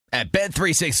At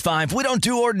Bet365, we don't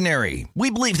do ordinary. We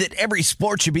believe that every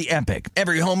sport should be epic.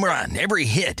 Every home run, every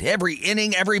hit, every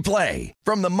inning, every play.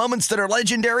 From the moments that are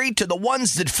legendary to the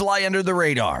ones that fly under the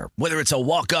radar. Whether it's a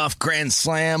walk-off grand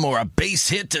slam or a base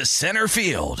hit to center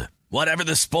field. Whatever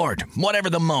the sport, whatever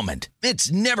the moment.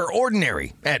 It's never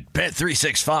ordinary at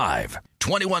Bet365.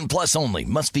 21 plus only.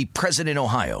 Must be present in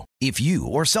Ohio. If you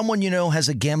or someone you know has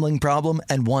a gambling problem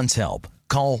and wants help,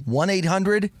 call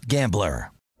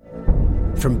 1-800-GAMBLER.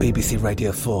 From BBC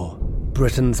Radio 4,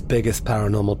 Britain's biggest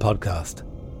paranormal podcast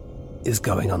is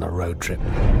going on a road trip.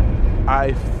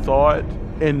 I thought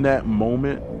in that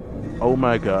moment, oh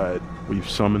my God, we've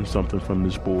summoned something from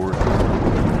this board.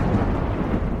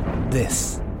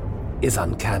 This is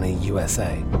Uncanny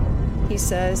USA. He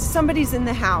says, somebody's in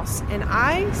the house, and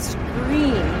I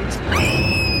screamed.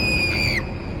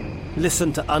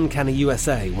 Listen to Uncanny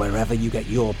USA wherever you get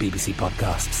your BBC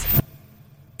podcasts,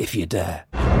 if you dare.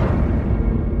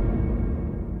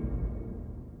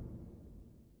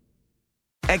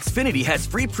 Xfinity has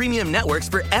free premium networks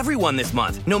for everyone this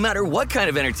month, no matter what kind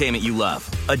of entertainment you love.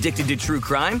 Addicted to true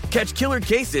crime? Catch killer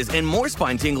cases and more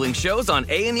spine-tingling shows on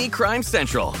A&E Crime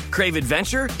Central. Crave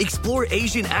adventure? Explore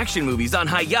Asian action movies on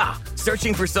Hi-YAH.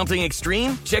 Searching for something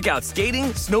extreme? Check out skating,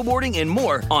 snowboarding, and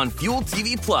more on Fuel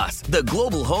TV Plus, the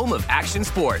global home of action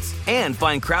sports. And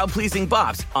find crowd-pleasing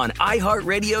bops on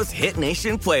iHeartRadio's Hit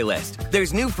Nation playlist.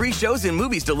 There's new free shows and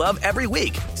movies to love every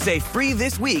week. Say free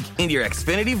this week in your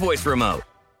Xfinity voice remote.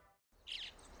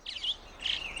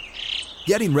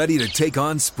 Getting ready to take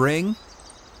on spring?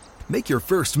 Make your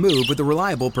first move with the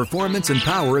reliable performance and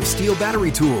power of Steel battery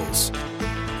tools.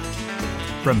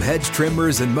 From hedge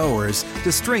trimmers and mowers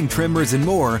to string trimmers and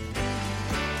more,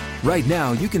 right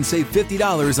now you can save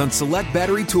 $50 on select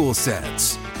battery tool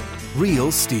sets.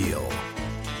 Real Steel.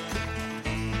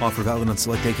 Offer valid on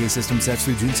select AK system sets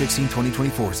through June 16,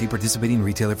 2024. See participating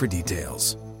retailer for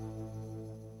details.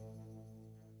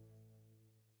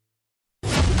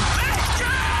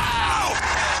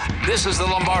 This is the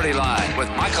Lombardi Line with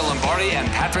Michael Lombardi and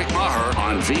Patrick Maher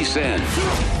on VSiN.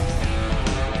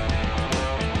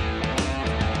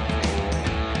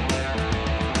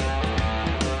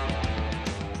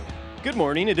 Good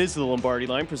morning. It is the Lombardi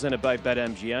Line presented by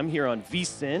BetMGM here on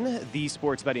VSiN, the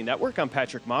Sports Betting Network. I'm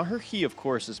Patrick Maher. He, of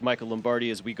course, is Michael Lombardi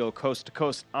as we go coast to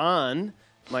coast on,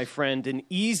 my friend, an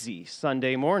easy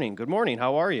Sunday morning. Good morning.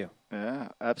 How are you? Yeah,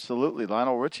 absolutely.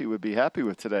 Lionel Richie would be happy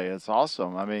with today. It's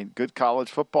awesome. I mean, good college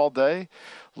football day,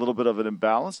 a little bit of an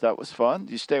imbalance. That was fun.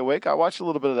 You stay awake? I watched a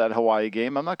little bit of that Hawaii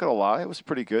game. I'm not going to lie. It was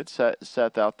pretty good.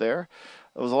 Sat out there.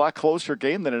 It was a lot closer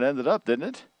game than it ended up, didn't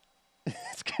it?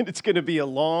 It's going to be a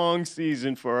long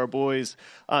season for our boys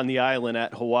on the island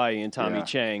at Hawaii and Tommy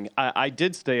Chang. I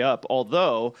did stay up,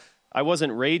 although I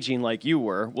wasn't raging like you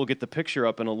were. We'll get the picture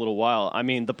up in a little while. I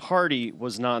mean, the party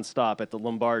was nonstop at the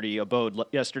Lombardi abode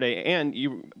yesterday, and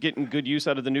you getting good use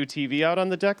out of the new TV out on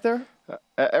the deck there?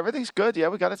 Everything's good. Yeah,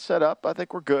 we got it set up. I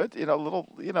think we're good. A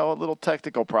little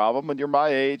technical problem. When you're my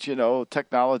age,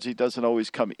 technology doesn't always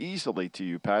come easily to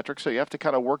you, Patrick. So you have to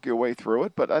kind of work your way through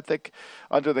it. But I think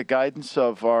under the guidance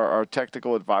of our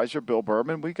technical advisor, Bill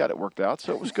Berman, we got it worked out.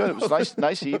 So it was good. It was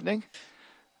nice evening.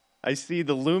 I see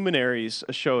the luminaries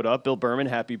showed up. Bill Berman,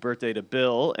 happy birthday to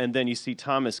Bill. And then you see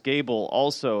Thomas Gable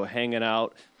also hanging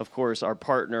out. Of course, our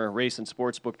partner, race and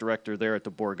sportsbook director there at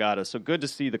the Borgata. So good to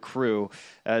see the crew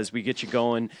as we get you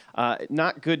going.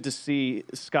 Not good to see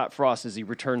Scott Frost as he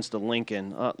returns to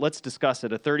Lincoln. Let's discuss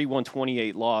it. A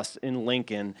 31-28 loss in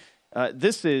Lincoln.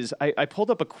 I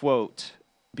pulled up a quote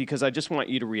because I just want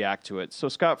you to react to it. So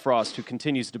Scott Frost, who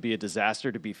continues to be a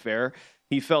disaster, to be fair,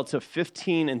 he fell to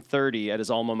 15-30 at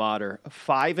his alma mater,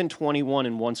 5-21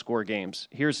 in one-score games.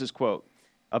 Here's his quote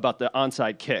about the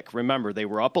onside kick. Remember, they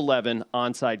were up 11,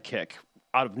 onside kick,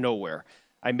 out of nowhere.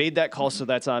 I made that call, so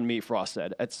that's on me, Frost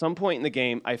said. At some point in the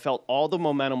game, I felt all the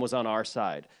momentum was on our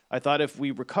side. I thought if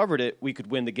we recovered it, we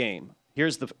could win the game.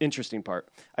 Here's the interesting part.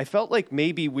 I felt like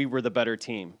maybe we were the better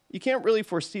team. You can't really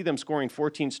foresee them scoring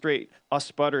 14 straight, us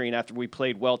sputtering after we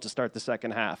played well to start the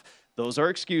second half. Those are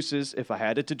excuses. If I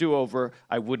had it to do over,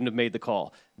 I wouldn't have made the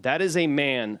call. That is a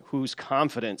man whose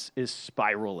confidence is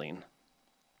spiraling.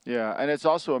 Yeah, and it's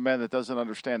also a man that doesn't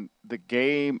understand the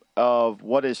game of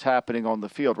what is happening on the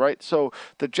field, right? So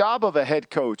the job of a head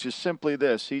coach is simply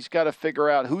this. He's got to figure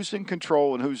out who's in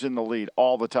control and who's in the lead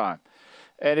all the time.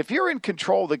 And if you're in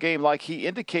control of the game like he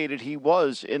indicated he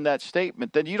was in that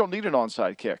statement, then you don't need an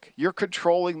onside kick. You're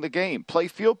controlling the game. Play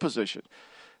field position.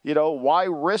 Why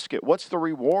risk it? What's the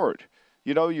reward?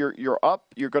 You know, you're up.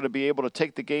 You're going to be able to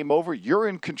take the game over. You're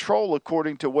in control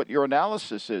according to what your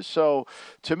analysis is. So,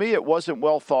 to me, it wasn't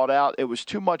well thought out. It was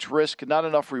too much risk, not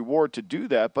enough reward to do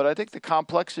that. But I think the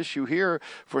complex issue here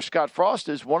for Scott Frost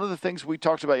is one of the things we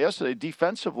talked about yesterday.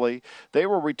 Defensively, they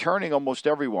were returning almost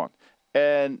everyone.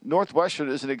 And Northwestern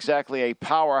isn't exactly a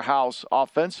powerhouse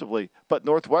offensively, but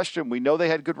Northwestern, we know they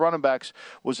had good running backs,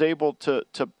 was able to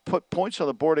put points on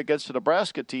the board against the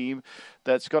Nebraska team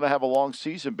that's going to have a long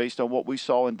season based on what we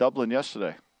saw in Dublin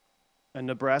yesterday. A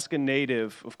Nebraska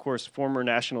native, of course, former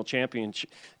national champion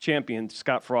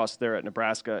Scott Frost there at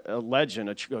Nebraska, a legend,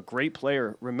 a great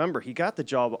player. Remember, he got the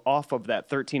job off of that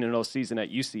 13-0 season at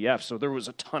UCF, so there was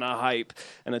a ton of hype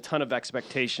and a ton of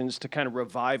expectations to kind of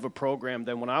revive a program.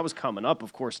 Then when I was coming up,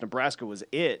 of course, Nebraska was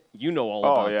it. You know all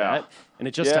about that, and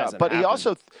it just hasn't but happened. He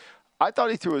also I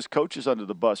thought he threw his coaches under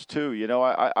the bus, too. You know,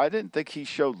 I didn't think he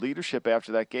showed leadership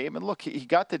after that game. And, look, he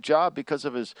got the job because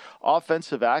of his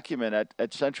offensive acumen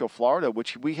at Central Florida,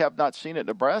 which we have not seen at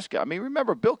Nebraska. I mean,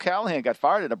 remember, Bill Callahan got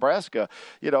fired at Nebraska.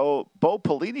 You know, Bo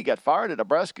Pelini got fired at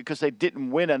Nebraska because they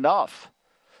didn't win enough.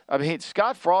 I mean,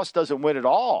 Scott Frost doesn't win at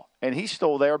all, and he's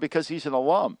still there because he's an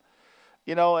alum.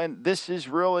 You know, and this is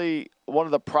really one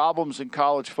of the problems in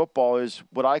college football is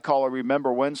what I call a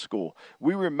remember when school.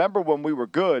 We remember when we were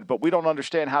good, but we don't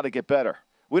understand how to get better.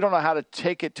 We don't know how to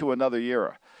take it to another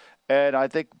era. And I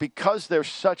think because there's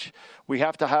such, we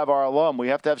have to have our alum. We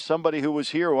have to have somebody who was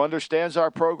here who understands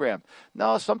our program.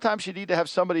 No, sometimes you need to have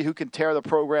somebody who can tear the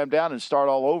program down and start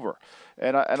all over.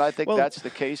 And I think that's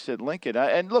the case at Lincoln.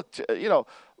 And look, the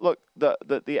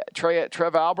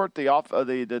Trev Albert,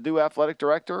 the new athletic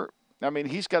director, I mean,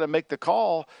 he's got to make the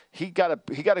call. He got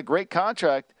a great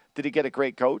contract. Did he get a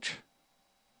great coach?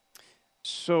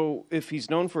 So if he's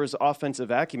known for his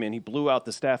offensive acumen, he blew out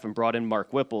the staff and brought in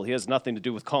Mark Whipple. He has nothing to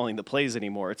do with calling the plays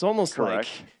anymore. It's almost like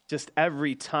just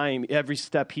every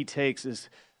step he takes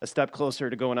is a step closer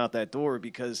to going out that door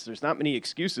because there's not many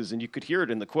excuses. And you could hear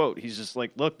it in the quote. He's just like,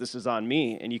 look, this is on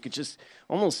me. And you could just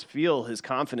almost feel his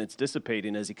confidence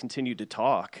dissipating as he continued to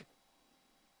talk.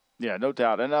 Yeah, no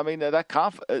doubt. And I mean,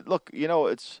 look, you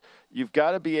know, you've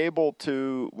got to be able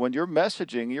to, when you're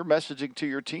messaging to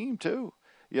your team too.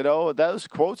 You know, those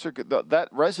quotes that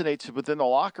resonates within the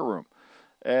locker room.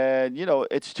 And, you know,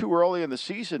 it's too early in the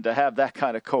season to have that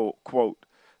kind of quote.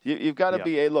 You've got to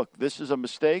be, hey, look, this is a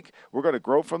mistake. We're going to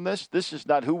grow from this. This is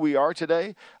not who we are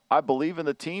today. I believe in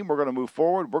the team. We're going to move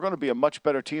forward. We're going to be a much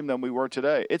better team than we were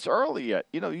today. It's early yet.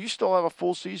 You know, you still have a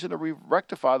full season to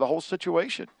rectify the whole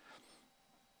situation.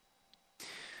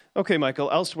 Okay, Michael,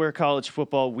 elsewhere college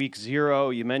football week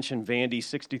 0. You mentioned Vandy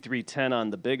 63-10 on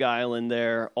the Big Island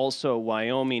there. Also,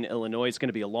 Wyoming, Illinois. It's going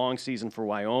to be a long season for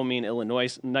Wyoming.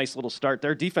 Illinois, nice little start.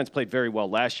 Their defense played very well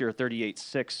last year,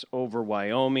 38-6 over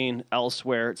Wyoming.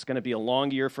 Elsewhere, it's going to be a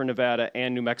long year for Nevada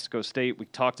and New Mexico State. We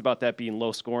talked about that being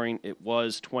low scoring. It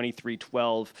was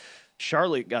 23-12.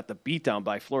 Charlotte got the beatdown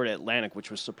by Florida Atlantic,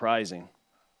 which was surprising.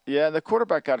 Yeah, and the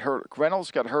quarterback got hurt. Reynolds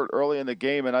got hurt early in the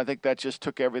game, and I think that just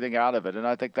took everything out of it. And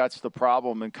I think that's the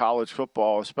problem in college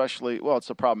football, especially, well, it's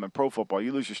the problem in pro football.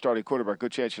 You lose your starting quarterback,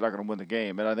 good chance you're not going to win the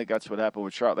game. And I think that's what happened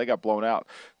with Charlotte. They got blown out.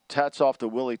 Hats off to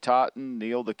Willie Totten,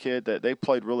 Neil the kid. They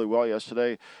played really well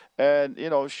yesterday. And, you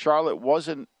know, Charlotte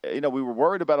wasn't, you know, we were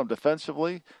worried about them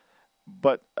defensively,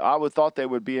 but I would thought they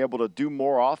would be able to do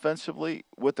more offensively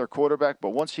with their quarterback. But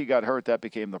once he got hurt, that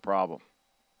became the problem.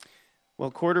 Well,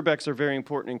 quarterbacks are very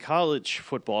important in college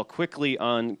football. Quickly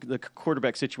on the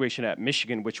quarterback situation at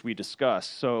Michigan, which we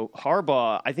discussed. So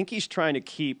Harbaugh, I think he's trying to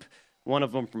keep one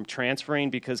of them from transferring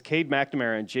because Cade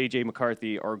McNamara and J.J.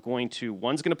 McCarthy are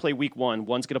one's going to play week 1,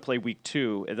 one's going to play week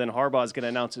 2, and then Harbaugh is going to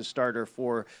announce his starter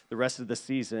for the rest of the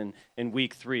season in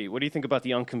week 3. What do you think about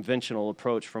the unconventional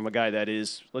approach from a guy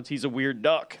he's a weird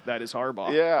duck, that is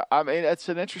Harbaugh? Yeah, I mean, it's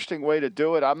an interesting way to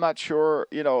do it. I'm not sure,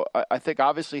 you know, I think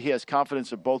obviously he has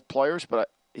confidence in both players, but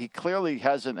he clearly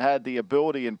hasn't had the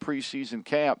ability in preseason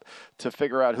camp to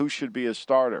figure out who should be his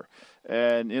starter.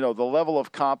 And, you know, the level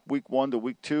of comp week 1 to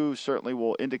week 2 certainly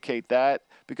will indicate that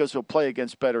because he'll play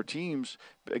against better teams,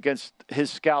 against his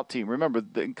scout team. Remember,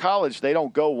 in college, they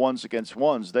don't go 1s against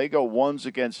 1s. They go 1s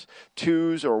against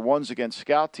 2s or 1s against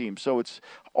scout teams. So it's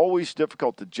always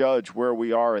difficult to judge where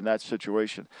we are in that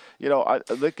situation. You know, I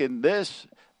look in this,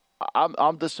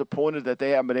 I'm disappointed that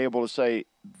they haven't been able to say,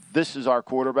 this is our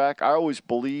quarterback. I always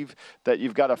believe that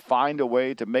you've got to find a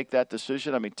way to make that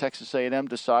decision. I mean, Texas A&M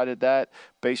decided that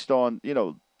based on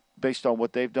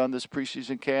what they've done this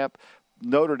preseason camp.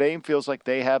 Notre Dame feels like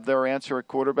they have their answer at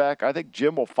quarterback. I think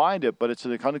Jim will find it, but it's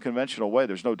in an unconventional way.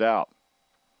 There's no doubt.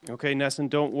 Okay, Nesson,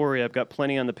 don't worry. I've got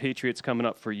plenty on the Patriots coming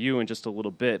up for you in just a little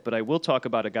bit, but I will talk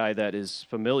about a guy that is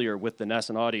familiar with the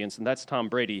Nesson audience, and that's Tom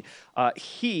Brady.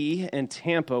 He and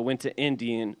Tampa went to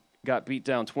Indy and got beat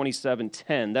down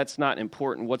 27-10. That's not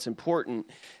important. What's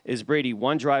important is Brady,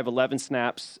 one drive, 11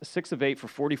 snaps, 6 of 8 for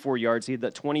 44 yards. He had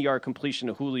that 20-yard completion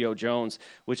to Julio Jones,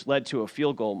 which led to a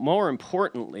field goal. More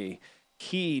importantly,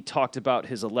 he talked about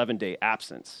his 11-day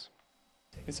absence.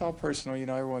 It's all personal.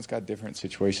 Everyone's got different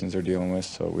situations they're dealing with,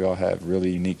 so we all have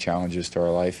really unique challenges to our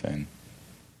life. And,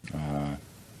 I'm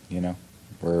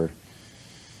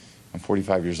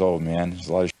 45 years old, man. There's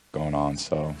a lot of shit going on,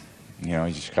 so, you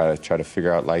just gotta try to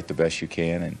figure out life the best you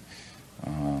can.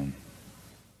 And,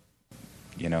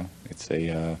 it's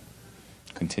a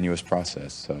continuous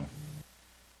process, so.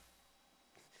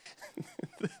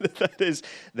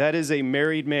 That is a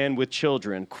married man with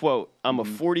children. Quote, I'm a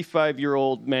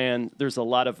 45-year-old man. There's a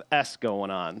lot of S going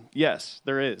on. Yes,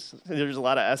 there is. There's a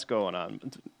lot of S going on.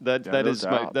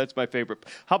 That's my favorite.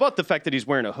 How about the fact that he's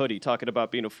wearing a hoodie, talking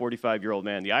about being a 45-year-old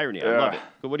man? The irony, I love it.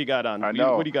 But what do you got on?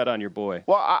 What do you got on your boy?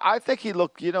 Well, I think he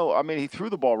looked. He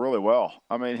threw the ball really well.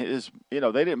 They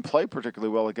didn't play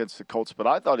particularly well against the Colts, but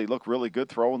I thought he looked really good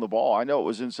throwing the ball. I know it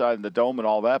was inside in the dome and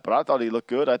all that, but I thought he looked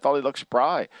good. I thought he looked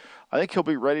spry. I think he'll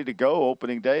be ready to go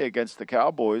opening day against the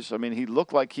Cowboys. He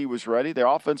looked like he was ready. Their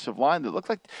offensive line, that looked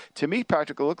like, to me,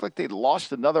 Patrick, it looked like they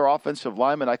lost another offensive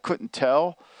lineman. I couldn't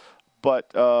tell,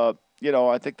 but I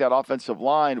think that offensive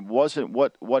line wasn't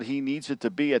what he needs it to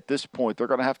be at this point. They're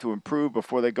going to have to improve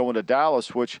before they go into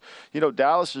Dallas, which,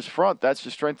 Dallas's front, that's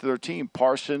the strength of their team.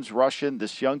 Parsons, Russian,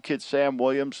 this young kid, Sam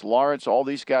Williams, Lawrence, all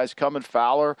these guys coming,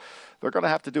 Fowler. They're going to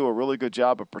have to do a really good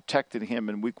job of protecting him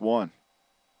in week 1.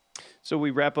 So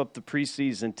we wrap up the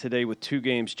preseason today with 2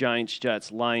 games, Giants,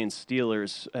 Jets, Lions,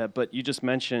 Steelers. But you just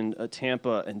mentioned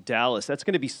Tampa and Dallas. That's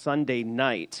going to be Sunday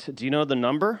night. Do you know the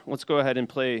number? Let's go ahead and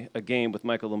play a game with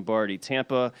Michael Lombardi.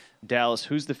 Tampa, Dallas,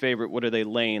 who's the favorite? What are they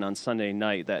laying on Sunday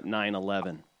night, that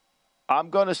 9-11? I'm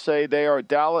going to say they are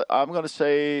Dallas. I'm going to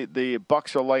say the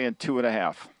Bucs are laying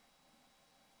 2.5.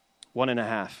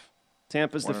 1.5.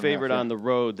 Tampa's the favorite on the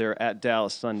road. They're at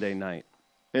Dallas Sunday night.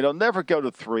 They'll never go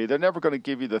to 3. They're never going to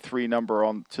give you the 3 number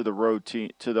on to the road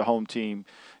team, to the home team,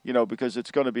 because it's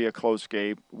going to be a close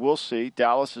game. We'll see.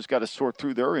 Dallas has got to sort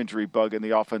through their injury bug in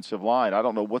the offensive line. I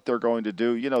don't know what they're going to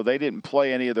do. They didn't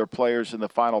play any of their players in the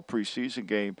final preseason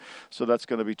game, so that's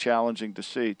going to be challenging to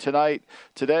see. Today,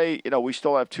 we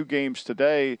still have 2 games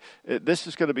today. This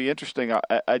is going to be interesting.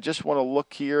 I just want to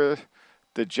look here.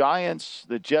 The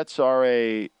Jets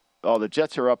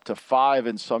are up to 5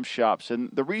 in some shops. And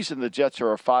the reason the Jets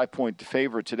are a 5-point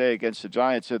favorite today against the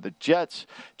Giants are the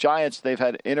Giants, they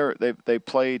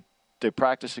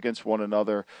practice against one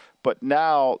another. But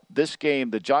now this game,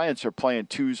 the Giants are playing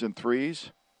 2s and 3s.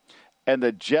 And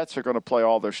the Jets are going to play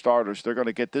all their starters.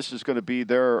 This is going to be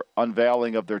their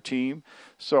unveiling of their team.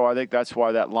 So I think that's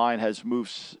why that line has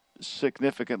moved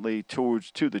significantly to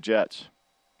the Jets.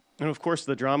 And, of course,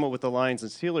 the drama with the Lions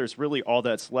and Steelers, really all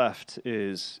that's left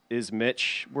is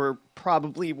Mitch. We're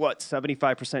probably,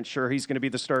 75% sure he's going to be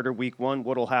the starter week 1.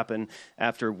 What will happen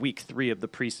after week 3 of the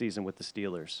preseason with the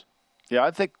Steelers? Yeah, I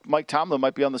think Mike Tomlin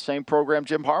might be on the same program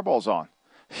Jim Harbaugh's on.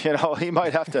 He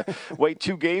might have to wait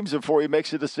 2 games before he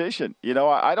makes a decision.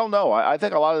 I don't know. I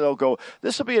think a lot of them will go,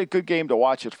 this will be a good game to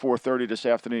watch at 4:30 this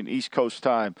afternoon, East Coast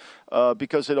time,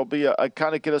 because it'll be a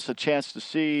kind of get us a chance to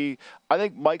see. I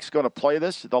think Mike's going to play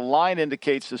this. The line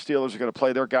indicates the Steelers are going to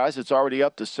play their guys. It's already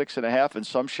up to 6.5 in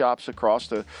some shops across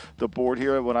the board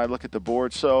here when I look at the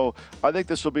board. So I think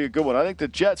this will be a good one. I think the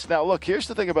Jets, now look, here's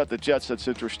the thing about the Jets that's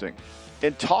interesting.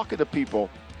 In talking to people,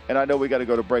 and I know we got to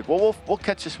go to break. Well, we'll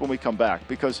catch this when we come back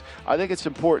because I think it's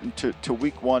important to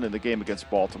week 1 in the game against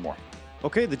Baltimore.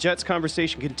 Okay, the Jets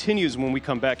conversation continues when we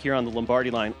come back here on the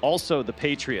Lombardi line. Also, the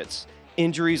Patriots.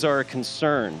 Injuries are a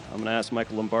concern. I'm going to ask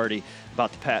Michael Lombardi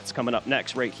about the Pats coming up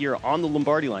next right here on the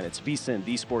Lombardi line. It's VSiN,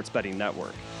 the Sports Betting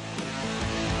Network.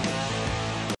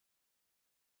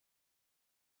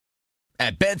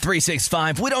 At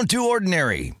Bet365, we don't do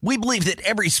ordinary. We believe that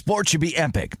every sport should be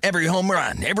epic. Every home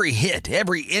run, every hit,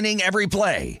 every inning, every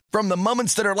play. From the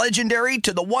moments that are legendary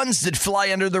to the ones that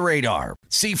fly under the radar.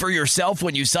 See for yourself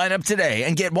when you sign up today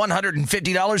and get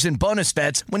 $150 in bonus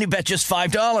bets when you bet just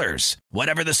 $5.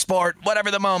 Whatever the sport, whatever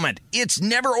the moment, it's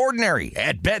never ordinary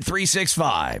at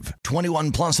Bet365.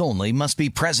 21 plus only. Must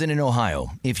be present in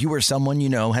Ohio. If you or someone you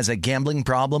know has a gambling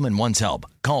problem and wants help,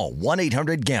 call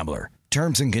 1-800-GAMBLER.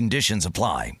 Terms and conditions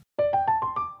apply.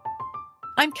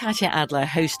 I'm Katya Adler,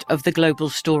 host of The Global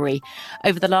Story.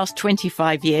 Over the last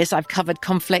 25 years, I've covered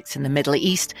conflicts in the Middle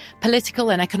East, political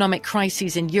and economic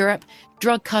crises in Europe,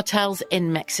 drug cartels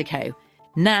in Mexico.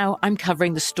 Now I'm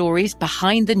covering the stories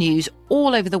behind the news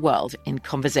all over the world in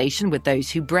conversation with those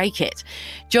who break it.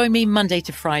 Join me Monday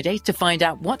to Friday to find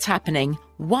out what's happening,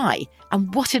 why,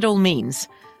 and what it all means.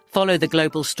 Follow The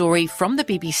Global Story from the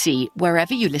BBC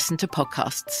wherever you listen to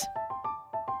podcasts.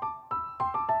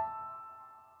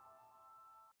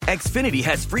 Xfinity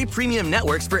has free premium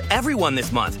networks for everyone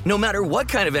this month, no matter what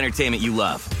kind of entertainment you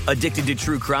love. Addicted to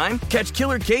true crime? Catch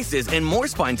killer cases and more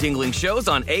spine-tingling shows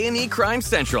on A&E Crime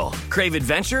Central. Crave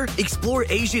adventure? Explore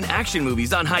Asian action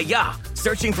movies on Hi-YAH.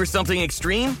 Searching for something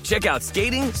extreme? Check out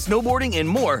skating, snowboarding, and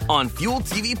more on Fuel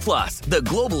TV Plus, the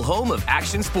global home of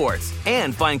action sports.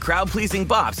 And find crowd-pleasing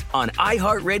bops on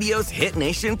iHeartRadio's Hit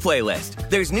Nation playlist.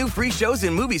 There's new free shows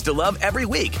and movies to love every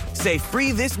week. Say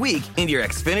free this week in your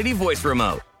Xfinity voice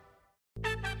remote.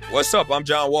 What's up? I'm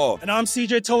John Wall. And I'm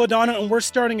CJ Toledano, and we're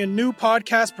starting a new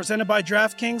podcast presented by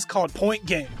DraftKings called Point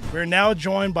Game. We're now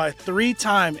joined by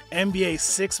three-time NBA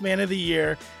Sixth Man of the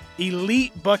Year,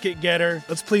 elite bucket getter.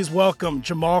 Let's please welcome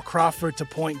Jamal Crawford to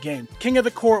Point Game. King of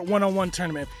the Court one-on-one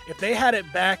tournament. If they had it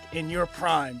back in your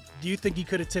prime, do you think you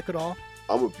could have took it all?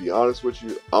 I'm going to be honest with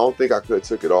you. I don't think I could have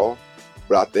took it all,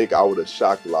 but I think I would have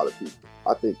shocked a lot of people.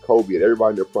 I think Kobe and everybody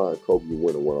in their prime, Kobe would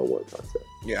win a one-on-one contest.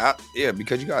 Yeah,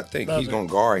 because you got to think he's going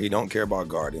to guard. He don't care about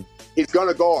guarding. He's going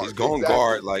to guard. He's going to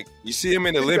guard. Like, you see him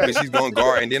in the Olympics, he's going to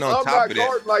guard. And then on top of that. I'm not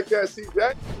guarding like that,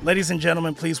 CJ. Ladies and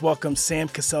gentlemen, please welcome Sam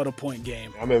Cassell to Point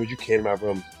Game. I remember you came out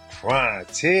from crying,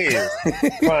 tears.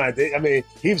 Crying. I mean,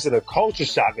 he was in a culture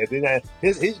shock. And then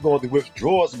he's going through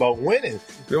withdrawals about winning.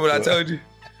 Remember what I told you?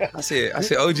 I said,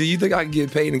 OG, you think I can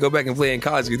get paid and go back and play in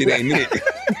college because it ain't it?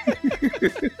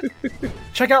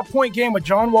 Check out Point Game with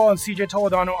John Wall and CJ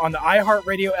Toledano on the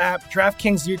iHeartRadio app,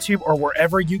 DraftKings YouTube, or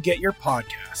wherever you get your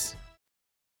podcasts.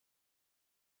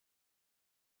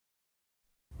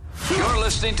 You're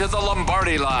listening to The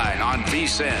Lombardi Line on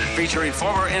VSiN, featuring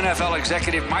former NFL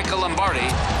executive Michael Lombardi.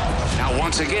 Now,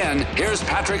 once again, here's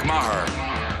Patrick Maher.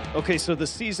 Okay, so the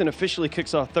season officially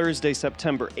kicks off Thursday,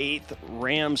 September 8th.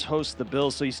 Rams host the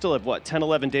Bills, so you still have, 10,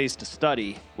 11 days to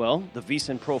study. Well, the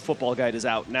VSiN Pro Football Guide is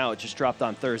out now. It just dropped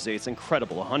on Thursday. It's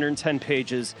incredible. 110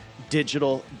 pages,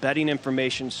 digital, betting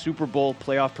information, Super Bowl,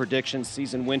 playoff predictions,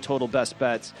 season win total, best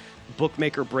bets,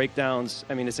 bookmaker breakdowns.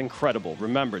 I mean, it's incredible.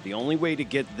 Remember, the only way to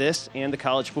get this and the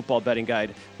college football betting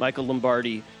guide, Michael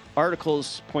Lombardi,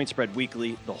 articles, Point Spread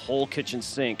Weekly, the whole kitchen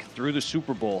sink through the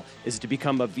Super Bowl is to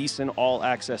become a VSiN All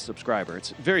Access subscriber.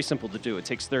 It's very simple to do. It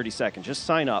takes 30 seconds. Just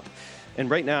sign up. And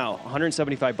right now,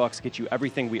 $175 gets you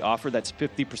everything we offer. That's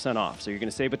 50% off. So you're going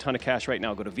to save a ton of cash right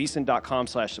now. Go to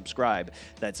vsin.com/subscribe.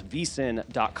 That's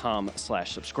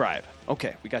vsin.com/subscribe.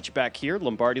 Okay, we got you back here,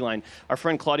 Lombardi Line. Our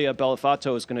friend Claudia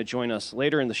Bellafato is going to join us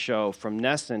later in the show from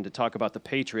Nesson to talk about the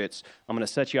Patriots. I'm going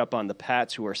to set you up on the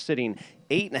Pats, who are sitting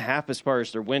 8.5 as far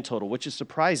as their win total, which is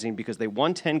surprising because they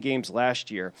won 10 games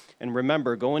last year. And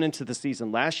remember, going into the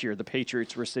season last year, the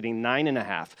Patriots were sitting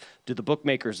 9.5. Do the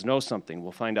bookmakers know something?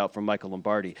 We'll find out from Michael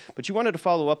Lombardi. But you wanted to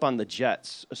follow up on the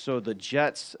Jets. So the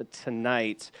Jets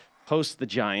tonight host the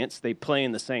Giants. They play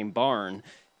in the same barn.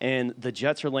 And the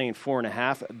Jets are laying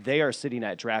 4.5. They are sitting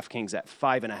at DraftKings at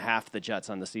 5.5, the Jets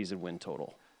on the season win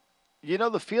total. You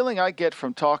know, the feeling I get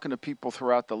from talking to people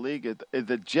throughout the league,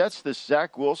 the Jets, this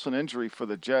Zach Wilson injury for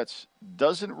the Jets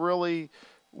doesn't really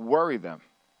worry them.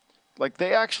 Like,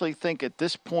 they actually think at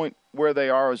this point where they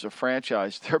are as a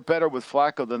franchise, they're better with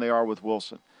Flacco than they are with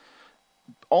Wilson.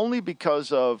 Only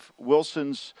because of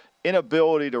Wilson's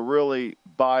inability to really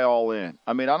buy all in.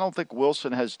 I mean, I don't think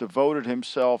Wilson has devoted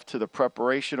himself to the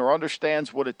preparation or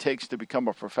understands what it takes to become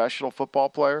a professional football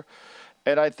player.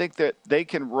 And I think that they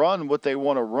can run what they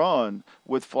want to run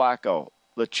with Flacco,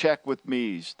 the check with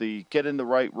Mees, the get in the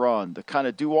right run, the kind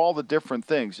of do all the different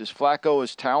things. Is Flacco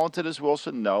as talented as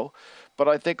Wilson? No. But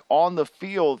I think on the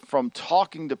field, from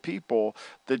talking to people,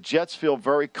 the Jets feel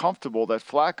very comfortable that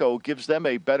Flacco gives them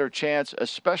a better chance,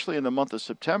 especially in the month of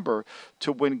September,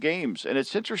 to win games. And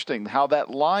it's interesting how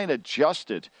that line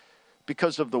adjusted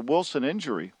because of the Wilson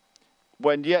injury,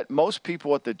 when yet most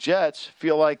people at the Jets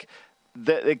feel like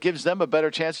that it gives them a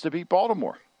better chance to beat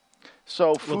Baltimore.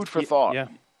 So food for thought.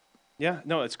 Yeah,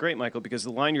 no, it's great, Michael, because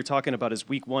the line you're talking about is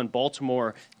week 1,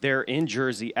 Baltimore, they're in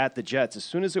Jersey at the Jets. As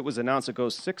soon as it was announced, it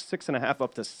goes 6.5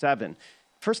 up to 7.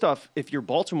 First off, if you're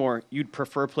Baltimore, you'd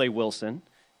prefer play Wilson.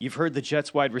 You've heard the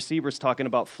Jets wide receivers talking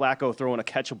about Flacco throwing a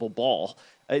catchable ball.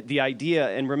 The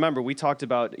idea, and remember, we talked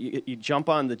about you jump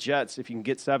on the Jets if you can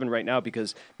get 7 right now,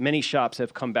 because many shops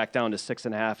have come back down to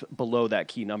 6.5 below that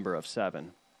key number of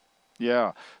 7.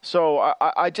 Yeah. So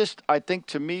I think,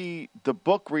 to me, the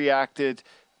book reacted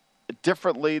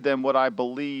differently than what I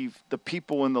believe the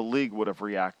people in the league would have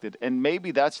reacted. And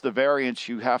maybe that's the variance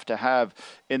you have to have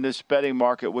in this betting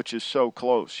market, which is so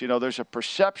close. You know, there's a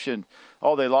perception,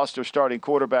 oh, they lost their starting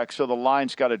quarterback, so the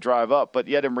line's got to drive up. But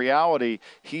yet in reality,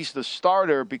 he's the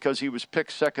starter because he was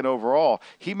picked second overall.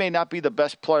 He may not be the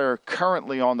best player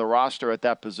currently on the roster at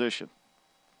that position.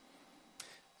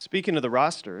 Speaking of the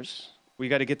rosters, we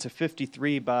got to get to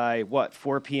 53 by,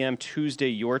 4 p.m. Tuesday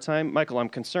your time? Michael, I'm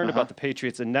concerned about the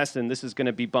Patriots and NESN. This is going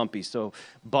to be bumpy, so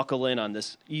buckle in on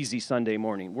this easy Sunday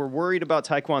morning. We're worried about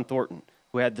Tyquan Thornton,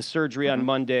 who had the surgery on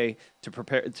Monday to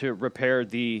repair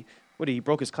the he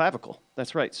broke his clavicle.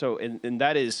 That's right. So, and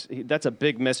that's a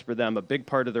big miss for them, a big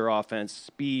part of their offense,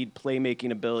 speed,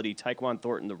 playmaking ability. Tyquan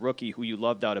Thornton, the rookie who you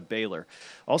loved out of Baylor.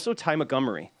 Also, Ty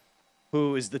Montgomery,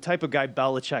 who is the type of guy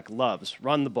Belichick loves.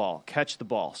 Run the ball, catch the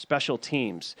ball, special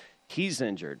teams. He's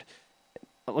injured.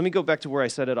 Let me go back to where I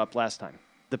set it up last time.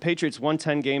 The Patriots won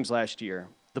 10 games last year.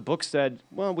 The book said,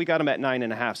 well, we got him at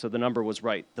 9.5, so the number was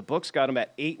right. The books got him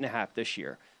at 8.5 this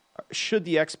year. Should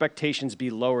the expectations be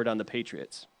lowered on the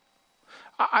Patriots?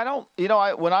 I don't,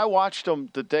 when I watched them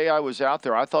the day I was out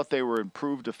there, I thought they were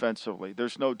improved defensively.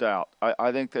 There's no doubt.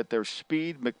 I think that their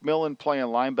speed, McMillan playing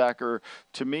linebacker,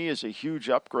 to me is a huge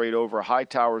upgrade over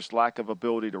Hightower's lack of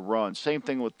ability to run. Same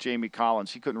thing with Jamie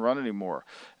Collins. He couldn't run anymore.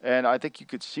 And I think you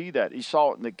could see that. You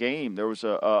saw it in the game. There was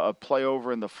a play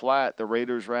over in the flat the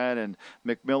Raiders ran, and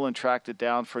McMillan tracked it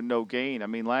down for no gain. I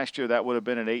mean, last year that would have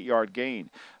been an 8-yard gain.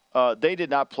 They did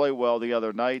not play well the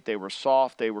other night. They were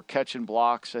soft. They were catching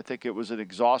blocks. I think it was an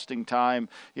exhausting time,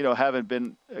 having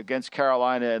been against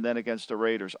Carolina and then against the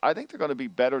Raiders. I think they're going to be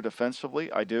better defensively.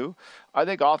 I do. I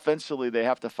think offensively they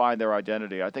have to find their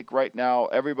identity. I think right now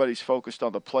everybody's focused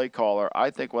on the play caller.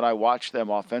 I think when I watch them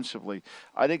offensively,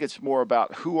 I think it's more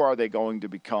about who are they going to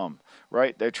become,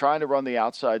 right? They're trying to run the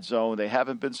outside zone. They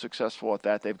haven't been successful at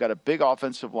that. They've got a big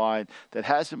offensive line that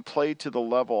hasn't played to the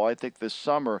level, I think, this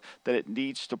summer that it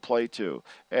needs to play to.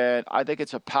 And I think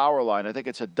it's a power line. I think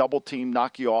it's a double team,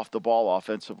 knock you off the ball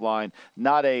offensive line,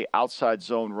 not a outside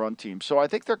zone run team. So I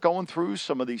think they're going through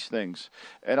some of these things.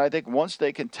 And I think once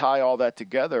they can tie all that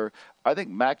together, I think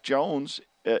Mac Jones,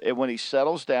 when he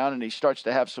settles down and he starts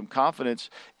to have some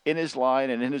confidence in his line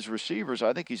and in his receivers,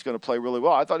 I think he's going to play really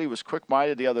well. I thought he was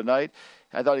quick-minded the other night.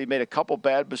 I thought he made a couple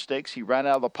bad mistakes. He ran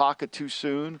out of the pocket too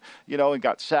soon, and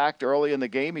got sacked early in the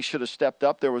game. He should have stepped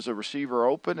up. There was a receiver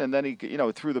open, and then he,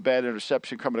 threw the bad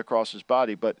interception coming across his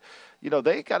body. But,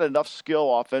 they got enough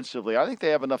skill offensively. I think they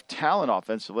have enough talent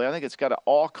offensively. I think it's got to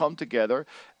all come together.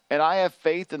 And I have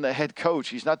faith in the head coach.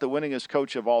 He's not the winningest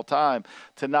coach of all time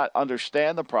to not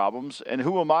understand the problems. And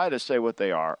who am I to say what they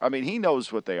are? I mean, he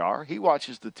knows what they are. He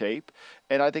watches the tape,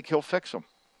 and I think he'll fix them.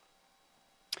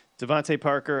 Devontae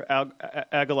Parker,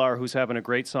 Aguilar, who's having a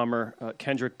great summer,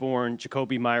 Kendrick Bourne,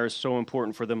 Jacoby Myers, so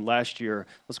important for them last year.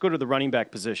 Let's go to the running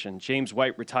back position. James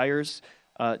White retires.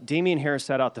 Damian Harris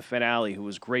sat out the finale, who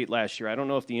was great last year. I don't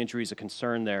know if the injury is a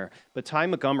concern there. But Ty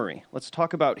Montgomery, let's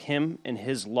talk about him and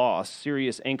his loss,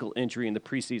 serious ankle injury in the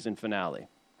preseason finale.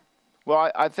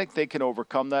 Well, I think they can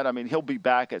overcome that. I mean, he'll be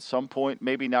back at some point,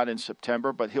 maybe not in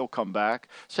September, but he'll come back.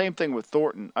 Same thing with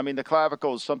Thornton. I mean, the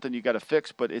clavicle is something you got to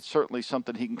fix, but it's certainly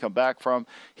something he can come back from.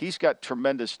 He's got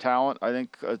tremendous talent. I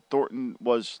think Thornton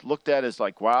was looked at as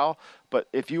like, wow. But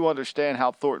if you understand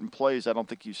how Thornton plays, I don't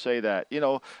think you say that.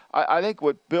 I think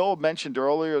what Bill mentioned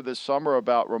earlier this summer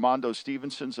about Ramondo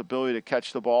Stevenson's ability to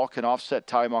catch the ball can offset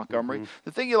Ty Montgomery. Mm-hmm.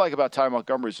 The thing you like about Ty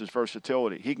Montgomery is his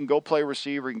versatility. He can go play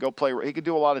receiver. He can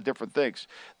do a lot of different things.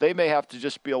 They may have to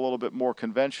just be a little bit more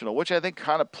conventional, which I think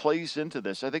kind of plays into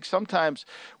this. I think sometimes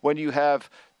when you have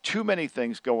too many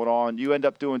things going on, you end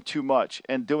up doing too much,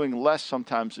 and doing less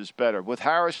sometimes is better. With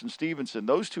Harris and Stevenson,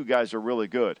 those two guys are really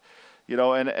good.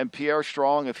 And Pierre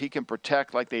Strong, if he can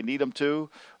protect like they need him to,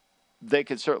 they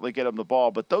can certainly get him the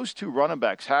ball. But those two running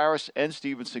backs, Harris and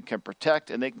Stevenson, can protect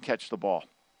and they can catch the ball.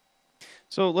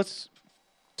 So let's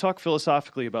talk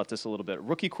philosophically about this a little bit.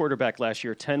 Rookie quarterback last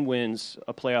year, 10 wins,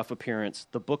 a playoff appearance.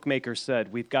 The bookmaker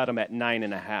said we've got him at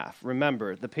 9.5.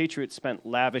 Remember, the Patriots spent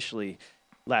lavishly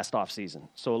last offseason.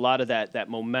 So a lot of that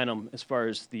momentum as far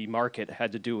as the market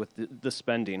had to do with the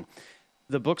spending.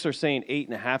 The books are saying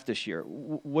 8.5 this year.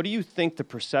 What do you think the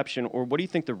perception, or what do you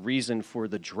think the reason for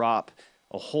the drop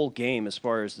a whole game as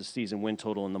far as the season win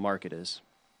total in the market is?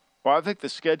 Well, I think the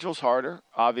schedule's harder,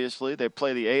 obviously. They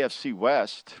play the AFC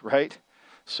West, right?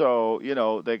 So,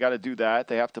 they got to do that.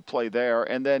 They have to play there.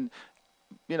 And then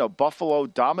Buffalo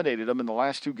dominated them in the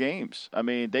last 2 games. I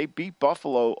mean, they beat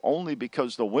Buffalo only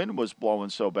because the wind was blowing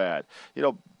so bad.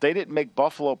 They didn't make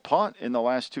Buffalo punt in the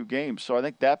last 2 games, so I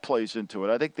think that plays into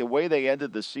it. I think the way they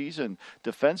ended the season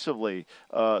defensively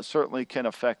certainly can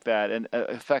affect that and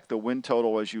affect the win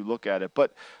total as you look at it.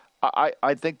 But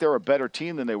I think they're a better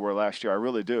team than they were last year. I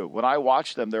really do. When I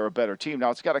watch them, they're a better team. Now,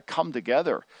 it's got to come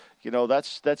together.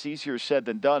 That's easier said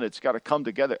than done. It's got to come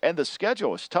together. And the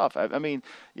schedule is tough. I mean,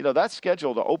 that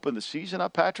schedule to open the season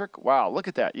up, Patrick, wow, look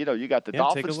at that. You got the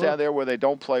Dolphins down there where they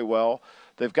don't play well.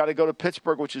 They've got to go to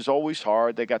Pittsburgh, which is always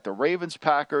hard. They got the Ravens,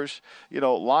 Packers,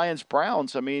 Lions,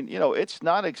 Browns. I mean, it's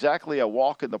not exactly a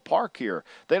walk in the park here.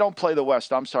 They don't play the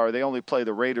West. I'm sorry. They only play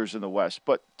the Raiders in the West.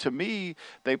 But to me,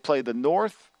 they play the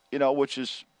North, which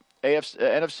is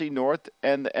NFC North,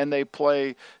 and they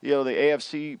play, the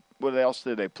AFC. What else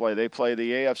did they play? They play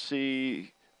the AFC.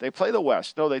 They play the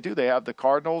West. No, they do. They have the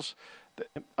Cardinals.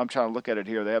 I'm trying to look at it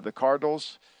here. They have the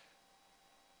Cardinals.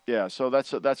 Yeah, so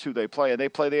that's who they play. And they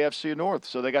play the AFC North.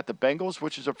 So they got the Bengals,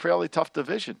 which is a fairly tough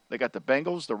division. They got the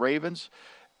Bengals, the Ravens,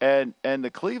 and the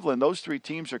Cleveland. Those 3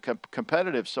 teams are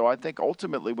competitive. So I think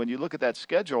ultimately when you look at that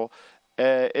schedule,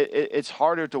 it's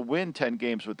harder to win 10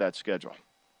 games with that schedule.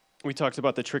 We talked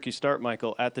about the tricky start,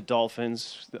 Michael, at the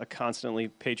Dolphins. Constantly,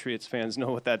 Patriots fans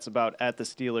know what that's about. At the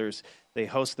Steelers, they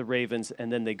host the Ravens,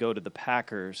 and then they go to the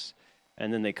Packers,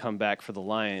 and then they come back for the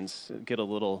Lions. Get a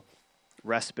little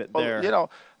respite there.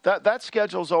 That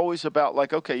schedule is always about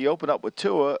okay, you open up with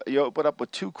Tua, you open up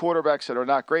with 2 quarterbacks that are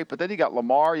not great, but then you got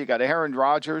Lamar, you got Aaron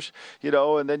Rodgers,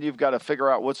 and then you've got to figure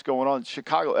out what's going on in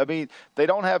Chicago. I mean, they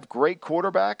don't have great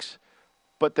quarterbacks,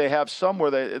 but they have some where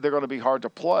they're going to be hard to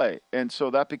play. And so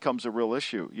that becomes a real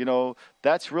issue.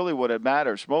 That's really what it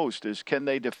matters most is can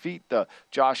they defeat the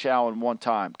Josh Allen one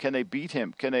time? Can they beat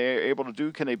him? Can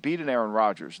they beat an Aaron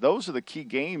Rodgers? Those are the key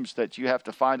games that you have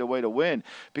to find a way to win.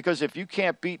 Because if you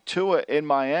can't beat Tua in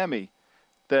Miami,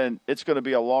 then it's going to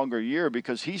be a longer year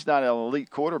because he's not an elite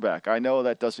quarterback. I know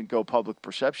that doesn't go public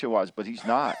perception-wise, but he's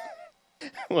not.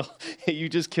 Well, you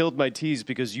just killed my tease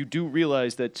because you do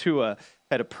realize that Tua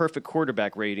had a perfect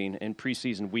quarterback rating in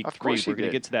preseason week 3. We're going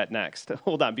to get to that next.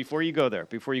 Hold on. Before you go there,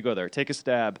 take a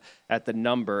stab at the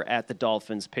number at the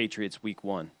Dolphins-Patriots week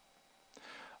 1.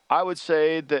 I would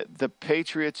say that the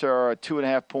Patriots are a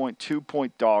 2.5-point,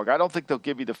 2-point dog. I don't think they'll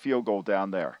give you the field goal down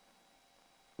there.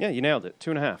 Yeah, you nailed it.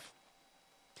 2.5.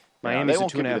 Miami's a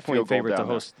 2.5-point favorite to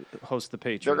host the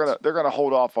Patriots. They're gonna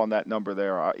hold off on that number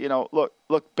there.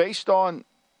 Look. Based on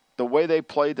the way they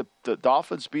played, the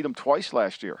Dolphins beat them twice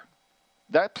last year.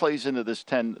 That plays into this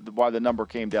 10. Why the number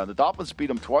came down. The Dolphins beat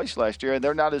them twice last year, and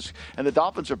they're not as. And the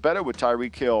Dolphins are better with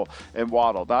Tyreek Hill and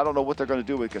Waddle. Now, I don't know what they're going to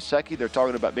do with Gesicki. They're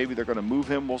talking about maybe they're going to move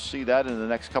him. We'll see that in the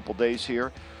next couple days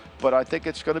here, but I think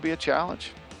it's going to be a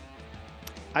challenge.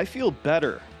 I feel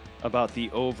better about the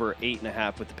over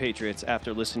 8.5 with the Patriots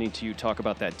after listening to you talk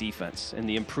about that defense and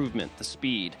the improvement, the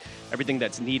speed, everything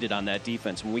that's needed on that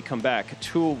defense. When we come back,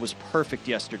 Tua was perfect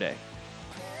yesterday.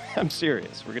 I'm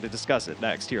serious. We're going to discuss it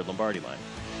next here, Lombardi Line.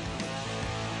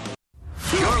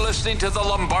 You're listening to the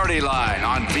Lombardi Line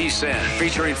on VSiN,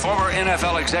 featuring former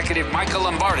NFL executive Michael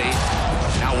Lombardi.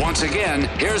 Now, once again,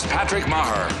 here's Patrick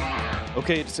Maher.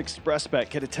 Okay, it's ExpressBet.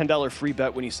 Get a $10 free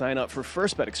bet when you sign up for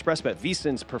FirstBet. ExpressBet,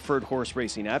 VSiN's preferred horse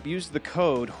racing app. Use the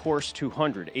code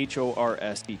HORSE200,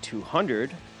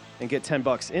 HORSE200, and get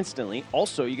 $10 instantly.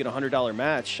 Also, you get a $100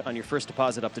 match on your first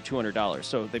deposit up to $200.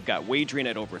 So they've got wagering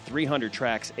at over 300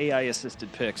 tracks,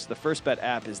 AI-assisted picks. The FirstBet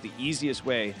app is the easiest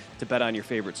way to bet on your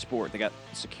favorite sport. They got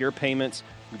secure payments,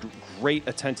 great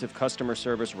attentive customer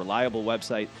service, reliable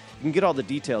website. You can get all the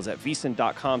details at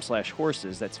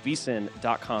vsin.com/horses. That's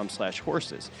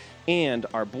vsin.com/horses. And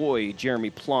our boy, Jeremy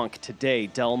Plunk, today,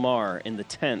 Del Mar in the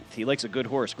 10th. He likes a good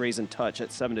horse, Graze and Touch at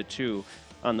 7-2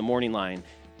 on the morning line.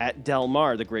 At Del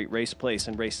Mar, the great race place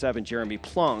in race 7, Jeremy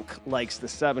Plunk likes the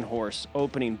 7-horse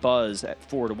Opening Buzz at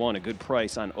 4-1, a good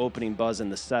price on Opening Buzz in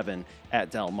the 7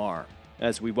 at Del Mar.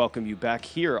 As we welcome you back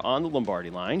here on the Lombardi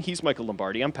Line. He's Michael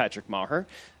Lombardi. I'm Patrick Maher.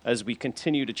 As we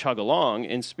continue to chug along,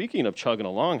 and speaking of chugging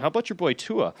along, how about your boy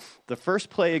Tua? The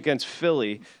first play against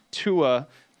Philly, Tua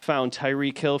found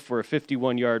Tyreek Hill for a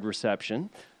 51-yard reception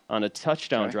on a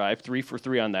touchdown drive, 3 for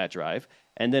 3 on that drive.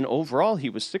 And then overall, he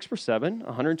was 6 for 7,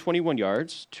 121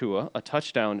 yards, Tua, a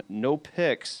touchdown, no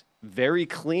picks, very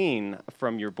clean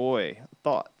from your boy.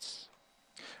 Thoughts?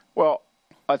 Well,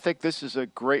 I think this is a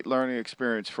great learning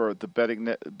experience for the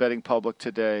betting public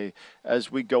today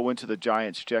as we go into the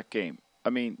Giants-Jet game. I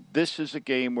mean, this is a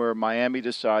game where Miami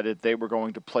decided they were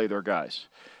going to play their guys.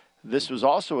 This was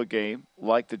also a game,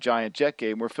 like the Giant-Jet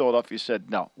game, where Philadelphia said,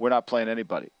 no, we're not playing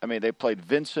anybody. I mean, they played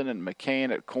Vincent and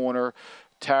McCain at corner.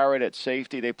 Tarrant at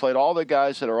safety. They played all the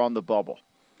guys that are on the bubble.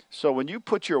 So when you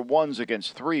put your ones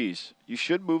against threes, you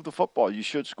should move the football. You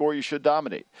should score. You should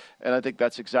dominate. And I think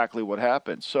that's exactly what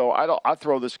happened. So I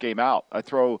throw this game out. I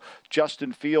throw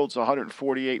Justin Fields'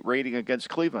 148 rating against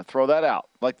Cleveland. Throw that out.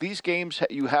 Like these games,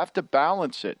 you have to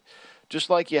balance it. Just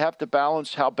like you have to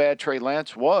balance how bad Trey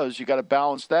Lance was, you got to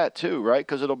balance that too, right?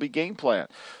 Because it'll be game plan.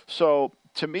 So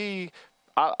to me,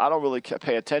 I don't really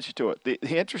pay attention to it. The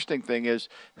interesting thing is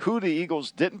who the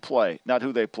Eagles didn't play, not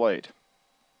who they played.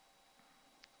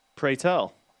 Pray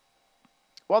tell.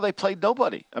 Well, they played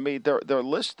nobody. I mean, their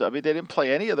list, they didn't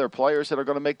play any of their players that are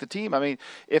going to make the team. I mean,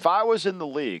 if I was in the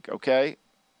league, okay,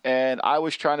 and I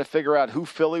was trying to figure out who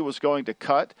Philly was going to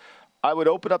cut, I would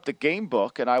open up the game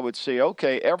book and I would see,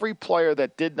 okay, every player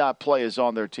that did not play is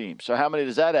on their team. So how many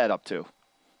does that add up to?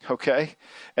 Okay.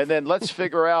 And then let's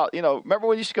figure out, remember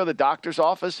when you used to go to the doctor's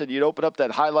office and you'd open up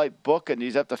that highlight book and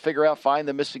you'd have to figure out, find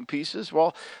the missing pieces?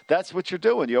 Well, that's what you're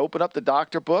doing. You open up the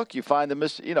doctor book, you find the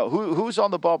missing, who's on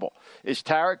the bubble? Is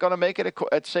Tarrant going to make it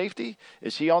at safety?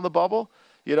 Is he on the bubble?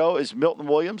 Is Milton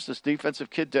Williams, this defensive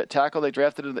kid tackle they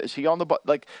drafted, is he on the bubble?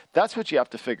 Like, that's what you have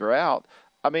to figure out.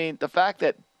 I mean, the fact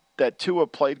that Tua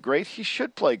played great, he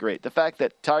should play great. The fact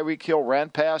that Tyreek Hill ran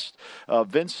past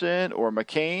Vincent or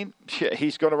McCain,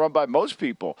 he's going to run by most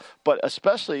people, but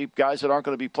especially guys that aren't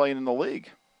going to be playing in the league.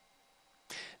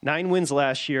 9 wins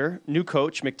last year. New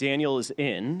coach, McDaniel, is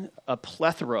in. A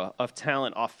plethora of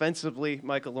talent offensively.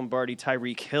 Michael Lombardi,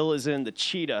 Tyreek Hill is in. The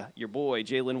Cheetah, your boy,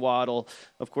 Jalen Waddle.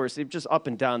 Of course, they've just up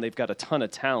and down. They've got a ton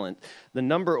of talent. The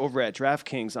number over at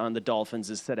DraftKings on the Dolphins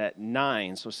is set at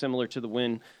 9, so similar to the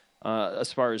win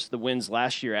as far as the wins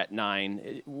last year at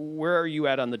 9. Where are you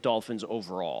at on the Dolphins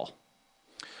overall?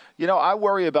 I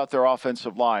worry about their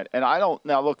offensive line. And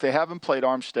now look, they haven't played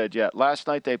Armstead yet. Last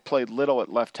night they played Little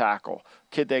at left tackle.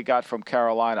 Kid they got from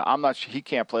Carolina. I'm not sure he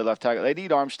can't play left tackle. They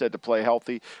need Armstead to play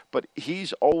healthy, but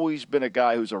he's always been a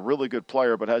guy who's a really good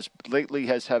player, but lately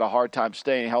has had a hard time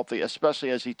staying healthy, especially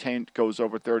as he goes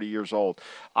over 30 years old.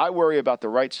 I worry about the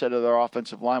right side of their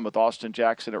offensive line with Austin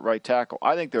Jackson at right tackle.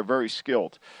 I think they're very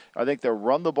skilled. I think they'll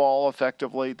run the ball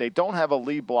effectively. They don't have a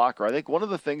lead blocker. I think one of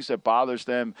the things that bothers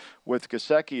them with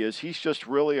Gesicki is he's just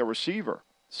really a receiver.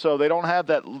 So they don't have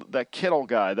that Kittle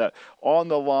guy, that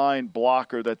on-the-line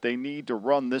blocker that they need to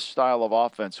run this style of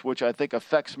offense, which I think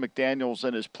affects McDaniels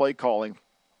in his play calling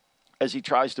as he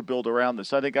tries to build around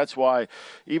this. I think that's why,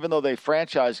 even though they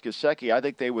franchised Gesicki, I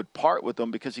think they would part with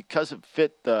him because he doesn't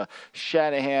fit the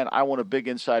Shanahan, I want a big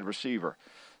inside receiver.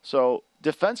 So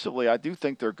defensively, I do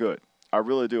think they're good. I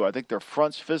really do. I think their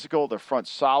front's physical, their front's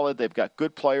solid. They've got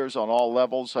good players on all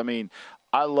levels. I mean,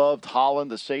 I loved Holland,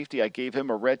 the safety. I gave him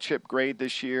a red chip grade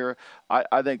this year.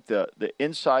 I think the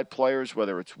inside players,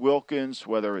 whether it's Wilkins,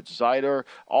 whether it's Zeider,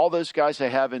 all those guys they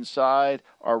have inside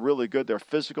are really good. They're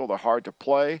physical. They're hard to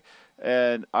play.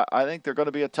 And I think they're going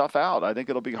to be a tough out. I think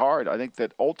it'll be hard. I think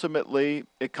that ultimately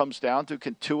it comes down to,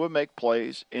 can Tua make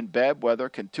plays in bad weather?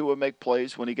 Can Tua make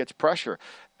plays when he gets pressure?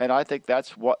 And I think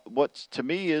that's what to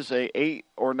me is a 8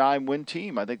 or 9 win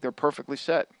team. I think they're perfectly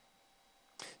set.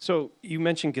 So you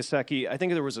mentioned Gesicki. I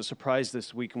think there was a surprise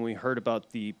this week when we heard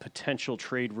about the potential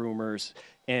trade rumors,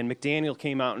 and McDaniel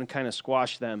came out and kind of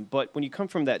squashed them. But when you come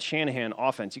from that Shanahan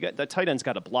offense, you got that tight end's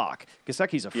got to block.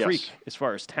 Gesicki's a freak as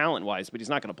far as talent-wise, but he's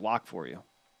not going to block for you.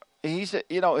 It's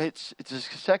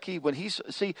Gesicki when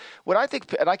what I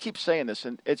think, and I keep saying this,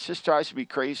 and it just drives me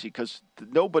crazy because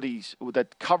nobody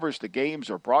that covers the games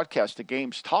or broadcasts the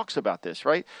games talks about this,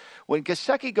 right? When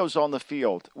Gesicki goes on the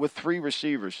field with 3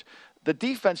 receivers, the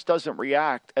defense doesn't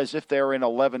react as if they're in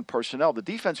 11 personnel. The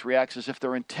defense reacts as if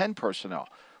they're in 10 personnel.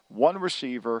 1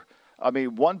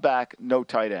 back, no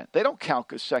tight end. They don't count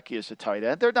Gesicki as a tight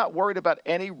end. They're not worried about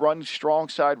any strong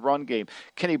side run game.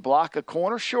 Can he block a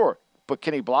corner? Sure. But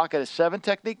can he block at a 7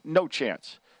 technique? No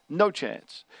chance. No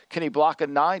chance. Can he block a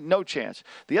 9? No chance.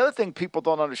 The other thing people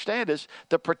don't understand is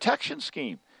the protection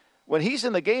scheme. When he's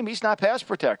in the game, he's not pass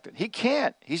protected. He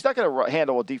can't. He's not going to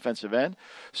handle a defensive end.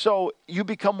 So you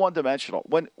become one-dimensional.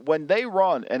 When they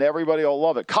run, and everybody will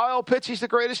love it, Kyle Pitts, he's the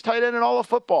greatest tight end in all of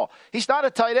football. He's not a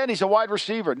tight end. He's a wide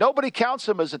receiver. Nobody counts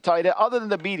him as a tight end other than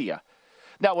the media.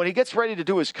 Now, when he gets ready to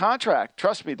do his contract,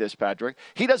 trust me this, Patrick,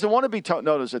 he doesn't want to be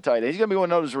known as a tight end. He's going to be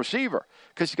known as a receiver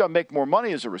because he's going to make more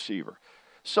money as a receiver.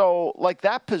 So,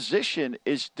 that position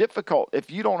is difficult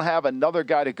if you don't have another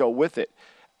guy to go with it.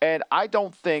 And I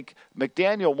don't think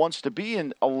McDaniel wants to be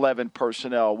in 11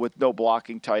 personnel with no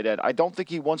blocking tight end. I don't think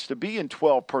he wants to be in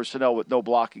 12 personnel with no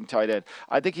blocking tight end.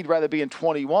 I think he'd rather be in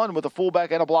 21 with a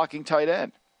fullback and a blocking tight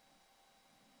end.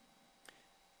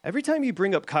 Every time you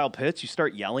bring up Kyle Pitts, you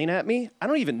start yelling at me. I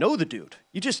don't even know the dude.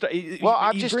 You just I'm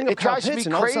you just bring up it Kyle drives Pitts me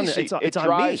and all of a crazy. sudden it's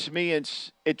on me.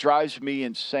 It drives me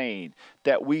insane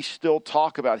that we still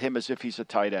talk about him as if he's a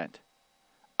tight end.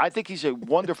 I think he's a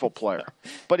wonderful player,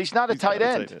 but he's not a tight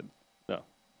end. No.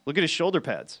 Look at his shoulder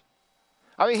pads.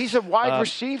 I mean, he's a wide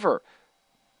receiver.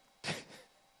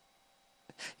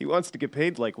 He wants to get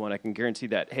paid like one. I can guarantee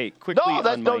that. Hey, quickly No,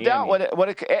 that's on no Miami.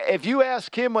 doubt. If you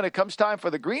ask him when it comes time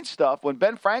for the green stuff, when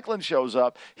Ben Franklin shows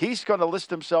up, he's going to list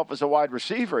himself as a wide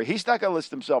receiver. He's not going to list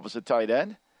himself as a tight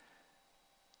end.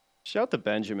 Shout to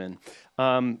Benjamin.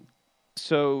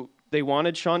 So they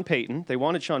wanted Sean Payton. They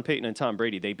wanted Sean Payton and Tom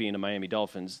Brady, they being the Miami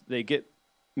Dolphins. They get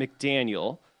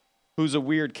McDaniel, who's a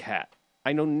weird cat.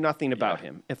 I know nothing about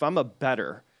him. If I'm a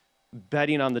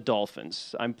betting on the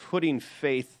Dolphins, I'm putting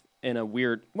faith in a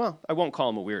weird, well, I won't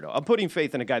call him a weirdo. I'm putting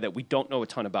faith in a guy that we don't know a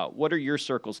ton about. What are your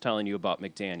circles telling you about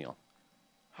McDaniel?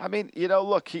 I mean,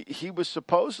 look, he was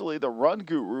supposedly the run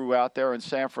guru out there in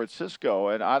San Francisco,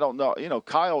 and I don't know.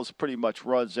 Kyle's pretty much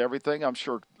runs everything. I'm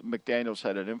sure McDaniel's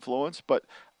had an influence, but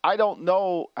I don't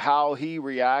know how he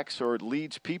reacts or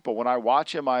leads people. When I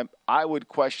watch him, I would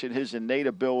question his innate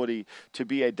ability to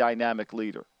be a dynamic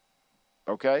leader.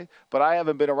 Okay? But I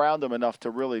haven't been around him enough to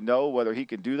really know whether he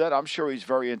can do that. I'm sure he's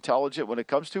very intelligent when it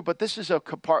comes to, but this is a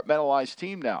compartmentalized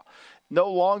team now.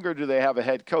 No longer do they have a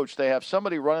head coach. They have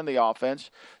somebody running the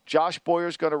offense. Josh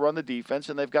Boyer's going to run the defense,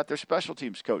 and they've got their special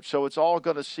teams coach. So it's all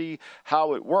going to see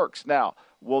how it works. Now,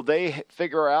 will they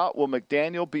figure out, will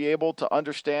McDaniel be able to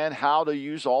understand how to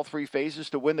use all three phases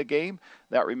to win the game?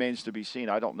 That remains to be seen.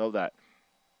 I don't know that.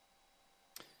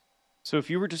 So if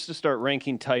you were just to start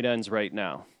ranking tight ends right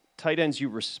now, tight ends you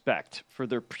respect for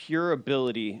their pure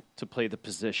ability to play the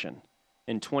position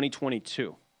in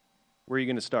 2022, where are you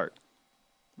going to start?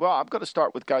 Well, I'm going to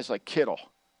start with guys like Kittle.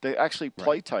 They actually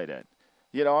play tight end.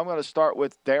 I'm going to start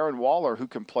with Darren Waller, who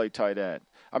can play tight end.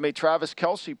 I mean, Travis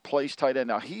Kelce plays tight end.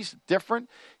 Now, he's different.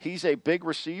 He's a big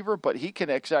receiver, but he can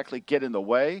exactly get in the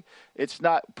way. It's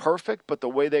not perfect, but the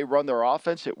way they run their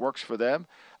offense, it works for them.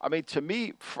 I mean, to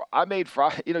me,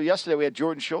 yesterday we had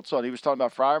Jordan Schultz on. He was talking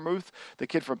about Freiermuth, the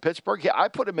kid from Pittsburgh. Yeah, I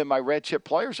put him in my red chip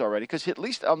players already because at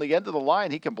least on the end of the line,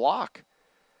 he can block.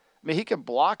 I mean, he can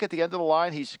block at the end of the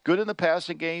line. He's good in the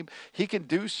passing game. He can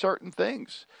do certain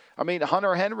things. I mean,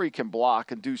 Hunter Henry can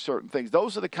block and do certain things.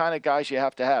 Those are the kind of guys you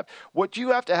have to have. What you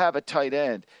have to have at tight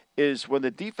end is when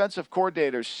the defensive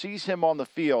coordinator sees him on the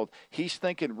field, he's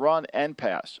thinking run and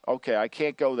pass. Okay, I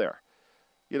can't go there.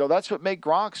 That's what made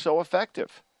Gronk so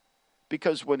effective.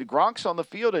 Because when Gronk's on the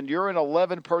field and you're in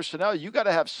 11 personnel, you got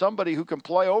to have somebody who can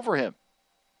play over him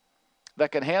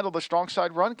that can handle the strong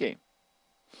side run game.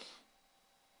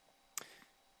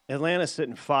 Atlanta's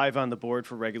sitting 5 on the board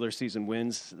for regular season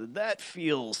wins. That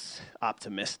feels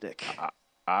optimistic.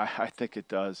 I think it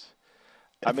does.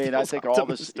 I think all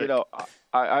this,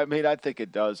 I think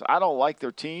it does. I don't like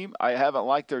their team. I haven't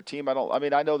liked their team.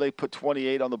 I know they put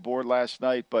 28 on the board last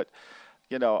night, but,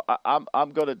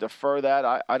 I'm going to defer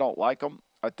that. I don't like them.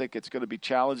 I think it's going to be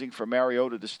challenging for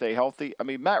Mariota to stay healthy. I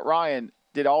mean, Matt Ryan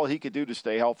did all he could do to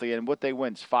stay healthy, and what they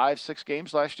win, 5-6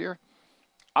 games last year?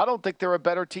 I don't think they're a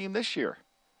better team this year.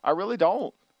 I really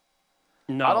don't.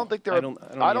 No, I don't think they're.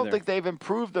 I don't think they've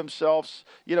improved themselves.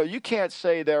 You can't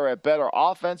say they're a better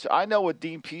offense. I know what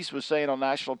Dean Pease was saying on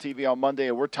national TV on Monday,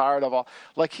 and we're tired of all.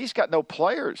 He's got no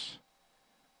players.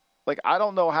 I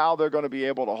don't know how they're going to be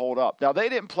able to hold up. Now, they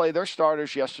didn't play their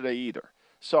starters yesterday either.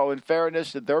 So, in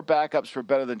fairness, their backups were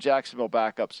better than Jacksonville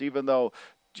backups, even though,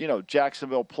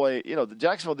 Jacksonville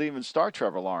Jacksonville didn't even start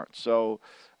Trevor Lawrence. So,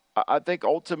 I think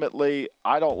ultimately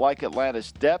I don't like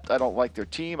Atlanta's depth. I don't like their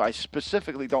team. I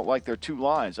specifically don't like their two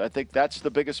lines. I think that's the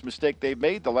biggest mistake they've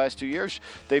made the last 2 years.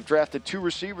 They've drafted 2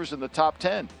 receivers in the top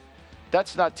 10.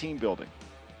 That's not team building.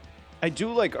 I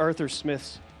do like Arthur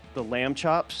Smith's the lamb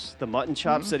chops, the mutton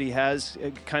chops that he has,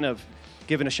 kind of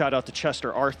giving a shout out to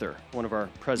Chester Arthur, one of our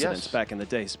presidents back in the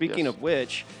day. Speaking of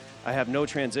which, I have no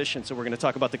transition, so we're going to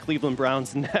talk about the Cleveland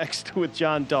Browns next with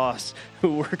John Doss,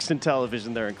 who works in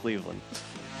television there in Cleveland.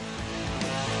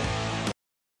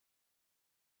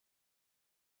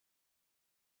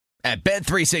 At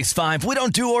Bet365, we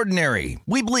don't do ordinary.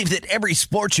 We believe that every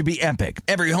sport should be epic.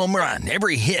 Every home run,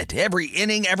 every hit, every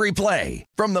inning, every play.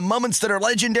 From the moments that are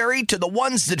legendary to the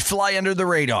ones that fly under the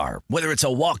radar. Whether it's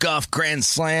a walk-off grand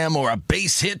slam or a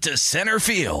base hit to center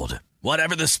field.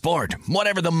 Whatever the sport,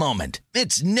 whatever the moment.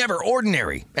 It's never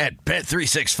ordinary at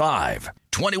Bet365.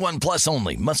 21 plus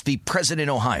only. Must be present in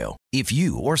Ohio. If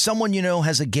you or someone you know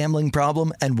has a gambling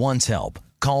problem and wants help,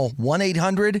 call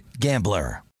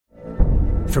 1-800-GAMBLER.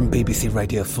 From BBC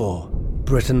Radio 4,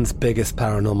 Britain's biggest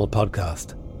paranormal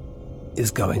podcast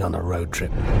is going on a road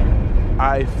trip.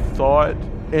 I thought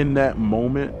in that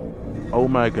moment, oh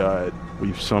my God,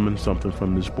 we've summoned something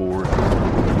from this board.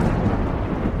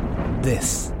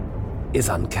 This is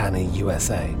Uncanny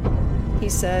USA. He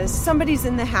says, somebody's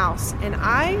in the house, and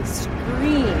I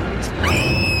screamed.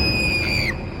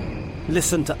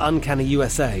 Listen to Uncanny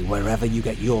USA wherever you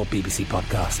get your BBC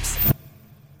podcasts,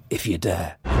 if you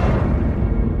dare.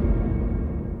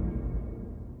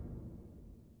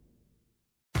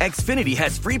 Xfinity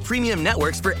has free premium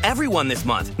networks for everyone this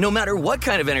month, no matter what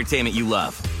kind of entertainment you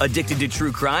love. Addicted to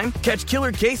true crime? Catch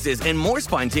killer cases and more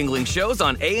spine-tingling shows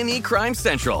on A&E Crime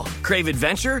Central. Crave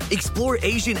adventure? Explore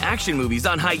Asian action movies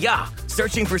on Hi-YAH.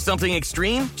 Searching for something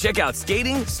extreme? Check out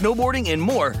skating, snowboarding, and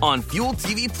more on Fuel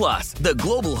TV Plus, the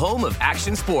global home of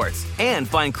action sports. And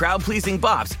find crowd-pleasing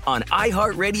bops on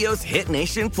iHeartRadio's Hit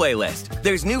Nation playlist.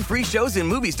 There's new free shows and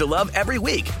movies to love every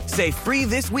week. Say free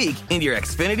this week in your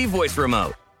Xfinity voice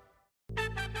remote.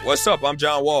 What's up? I'm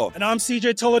John Wall. And I'm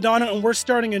CJ Toledano, and we're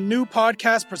starting a new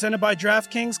podcast presented by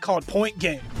DraftKings called Point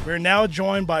Game. We're now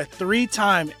joined by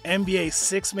three-time NBA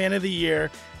Sixth Man of the Year,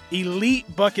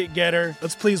 elite bucket getter.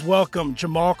 Let's please welcome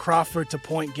Jamal Crawford to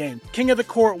Point Game. King of the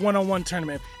Court one-on-one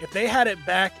tournament. If they had it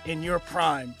back in your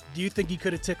prime, do you think you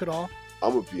could have took it all?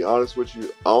 I'm going to be honest with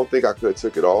you. I don't think I could have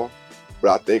took it all,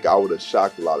 but I think I would have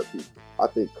shocked a lot of people. I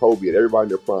think Kobe and everybody in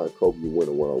their prime, Kobe would win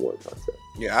a one-on-one contest.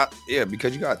 Yeah,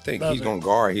 because you got to think, he's going to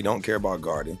guard. He don't care about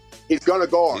guarding. He's going to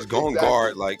guard. He's going to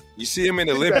guard. Like, you see him in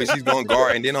the Olympics, he's going to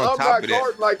guard. And then on top of that. I'm not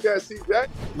guarding like that, CJ.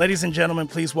 Ladies and gentlemen,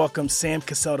 please welcome Sam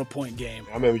Cassell to Point Game.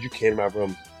 I remember you came to my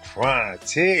room crying,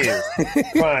 tears,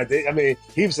 crying. I mean,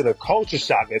 he was in a culture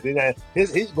shock. And then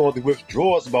he's going through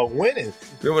withdrawals about winning.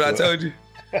 Remember what I told you?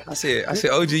 I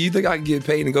said, OG, you think I can get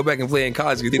paid and go back and play in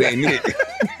college because it ain't it?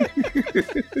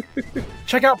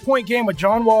 Check out Point Game with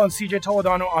John Wall and CJ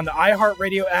Toledano on the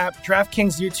iHeartRadio app,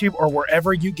 DraftKings YouTube, or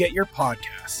wherever you get your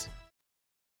podcasts.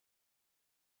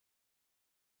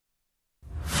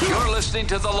 You're listening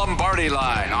to The Lombardi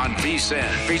Line on VSiN,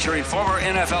 featuring former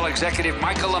NFL executive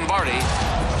Michael Lombardi.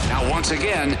 Now, once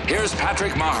again, here's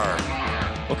Patrick Maher.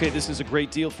 Okay, this is a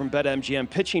great deal from BetMGM.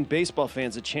 Pitching baseball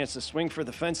fans a chance to swing for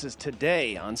the fences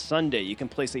today on Sunday. You can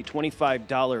place a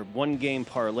 $25 one-game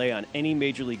parlay on any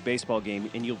Major League Baseball game,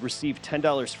 and you'll receive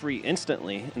 $10 free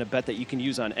instantly in a bet that you can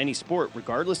use on any sport.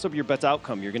 Regardless of your bet's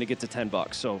outcome, you're going to get to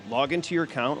 $10. So log into your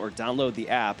account or download the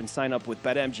app and sign up with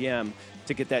BetMGM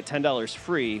to get that $10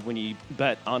 free when you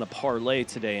bet on a parlay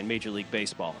today in Major League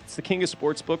Baseball. It's the king of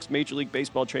sportsbooks. Major League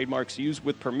Baseball trademarks used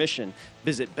with permission.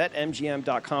 Visit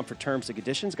BetMGM.com for terms and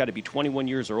conditions. Got to be 21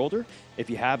 years or older. If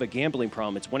you have a gambling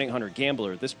problem, it's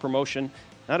 1-800-GAMBLER. This promotion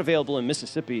not available in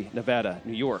Mississippi, Nevada,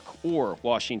 New York, or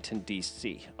Washington,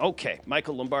 D.C. Okay,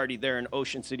 Michael Lombardi there in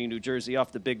Ocean City, New Jersey,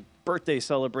 off the big birthday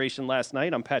celebration last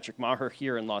night. I'm Patrick Maher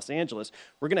here in Los Angeles.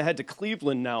 We're going to head to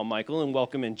Cleveland now, Michael, and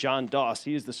welcome in John Doss.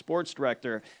 He is the sports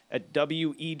director at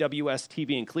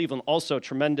WEWS-TV in Cleveland, also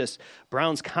tremendous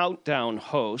Browns Countdown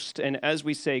host. And as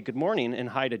we say good morning and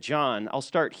hi to John, I'll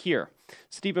start here.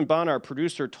 Stephen Bond, our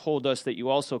producer, told us that you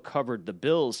also covered the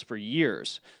Bills for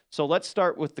years. So let's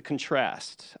start with the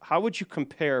contrast. How would you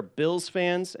compare Bills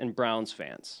fans and Browns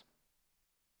fans?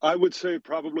 I would say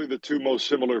probably the two most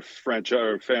similar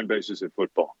franchise fan bases in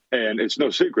football. And it's no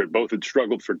secret, both had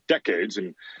struggled for decades.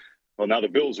 And, well, now the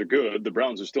Bills are good. The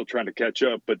Browns are still trying to catch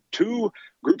up. But two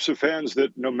groups of fans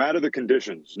that no matter the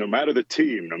conditions, no matter the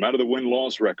team, no matter the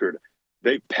win-loss record,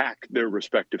 they pack their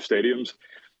respective stadiums.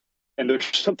 And there's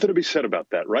something to be said about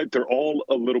that, right? They're all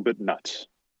a little bit nuts.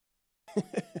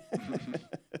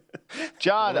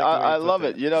 John, I love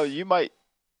it. You know, you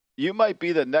might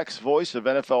be the next voice of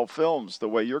NFL films the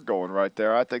way you're going right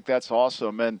there. I think that's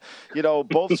awesome. And, you know,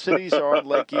 both cities are on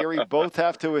Lake Erie. Both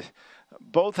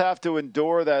have to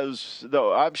endure those,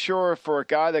 though. I'm sure for a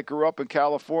guy that grew up in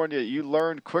California, you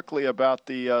learned quickly about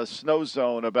the snow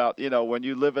zone, about, you know, when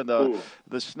you live in the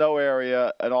snow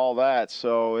area and all that.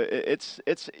 So it's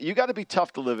you got to be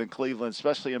tough to live in Cleveland,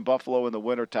 especially in Buffalo in the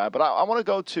wintertime. But I want to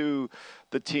go to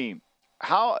the team.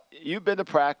 How you've been to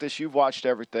practice, you've watched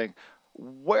everything.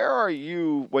 Where are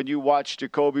you when you watch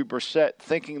Jacoby Brissett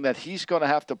thinking that he's going to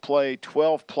have to play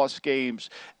 12-plus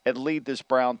games and lead this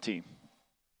Brown team?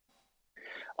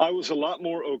 I was a lot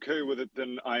more okay with it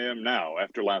than I am now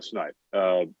after last night.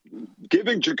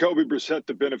 Giving Jacoby Brissett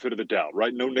the benefit of the doubt,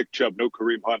 right? No Nick Chubb, no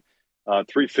Kareem Hunt.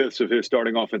 3/5 of his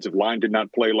starting offensive line did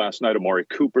not play last night. Amari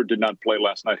Cooper did not play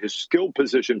last night. His skill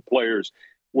position players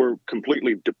were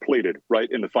completely depleted, right,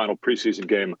 in the final preseason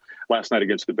game last night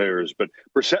against the Bears. But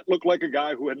Brissett looked like a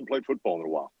guy who hadn't played football in a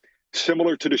while.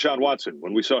 Similar to Deshaun Watson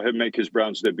when we saw him make his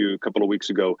Browns debut a couple of weeks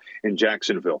ago in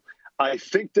Jacksonville. I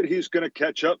think that he's going to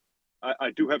catch up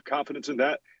I do have confidence in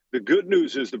that. The good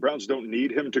news is the Browns don't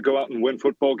need him to go out and win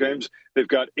football games. They've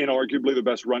got inarguably the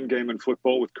best run game in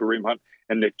football with Kareem Hunt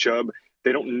and Nick Chubb.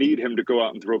 They don't need him to go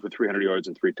out and throw for 300 yards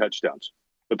and 3 touchdowns.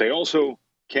 But they also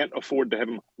can't afford to have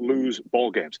him lose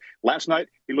ball games. Last night,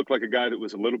 he looked like a guy that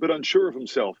was a little bit unsure of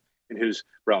himself in his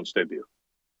Browns debut.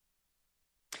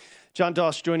 John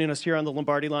Doss joining us here on the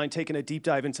Lombardi Line, taking a deep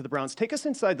dive into the Browns. Take us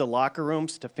inside the locker room,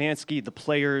 Stefanski, the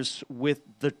players, with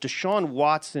the Deshaun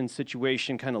Watson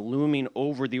situation kind of looming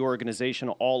over the organization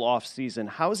all offseason.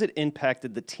 How has it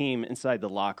impacted the team inside the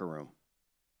locker room?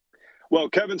 Well,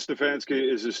 Kevin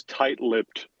Stefanski is as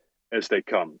tight-lipped as they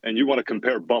come. And you want to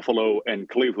compare Buffalo and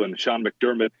Cleveland. Sean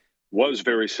McDermott was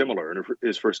very similar in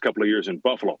his first couple of years in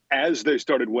Buffalo. As they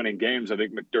started winning games, I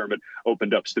think McDermott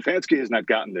opened up. Stefanski has not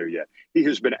gotten there yet. He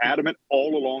has been adamant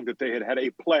all along that they had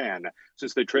a plan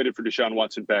since they traded for Deshaun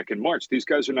Watson back in March. These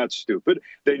guys are not stupid.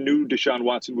 They knew Deshaun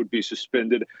Watson would be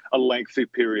suspended a lengthy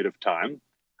period of time.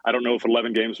 I don't know if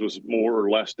 11 games was more or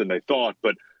less than they thought,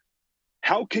 but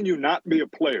how can you not be a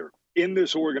player in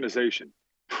this organization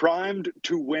primed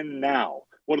to win now?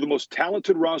 One of the most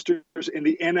talented rosters in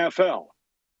the NFL.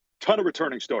 Ton of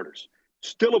returning starters.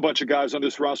 Still a bunch of guys on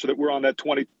this roster that were on that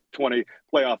 2020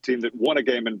 playoff team that won a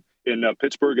game in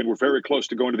Pittsburgh and were very close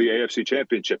to going to the AFC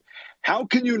Championship. How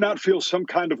can you not feel some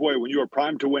kind of way when you are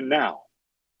primed to win now?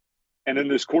 And then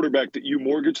this quarterback that you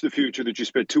mortgage the future, that you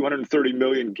spent $230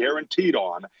 million guaranteed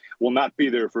on, will not be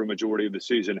there for a majority of the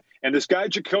season. And this guy,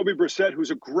 Jacoby Brissett,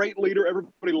 who's a great leader,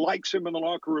 everybody likes him in the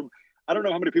locker room. I don't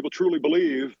know how many people truly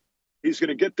believe he's going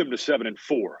to get them to 7-4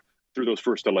 through those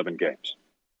first 11 games.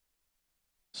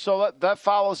 So that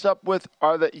follows up with,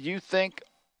 you think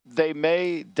they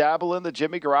may dabble in the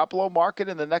Jimmy Garoppolo market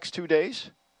in the next 2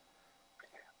 days?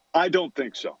 I don't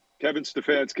think so. Kevin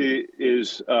Stefanski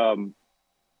is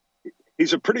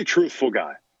he's a pretty truthful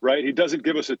guy, right? He doesn't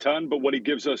give us a ton, but what he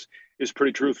gives us is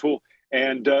pretty truthful.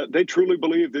 And they truly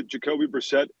believe that Jacoby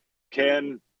Brissett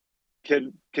can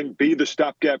be the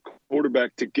stopgap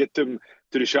quarterback to get them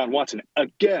to Deshaun Watson.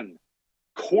 Again,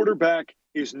 quarterback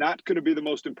is not going to be the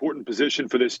most important position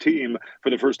for this team for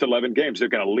the first 11 games. They're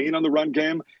going to lean on the run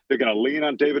game. They're going to lean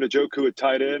on David Njoku at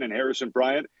tight end and Harrison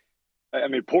Bryant. I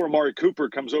mean, poor Amari Cooper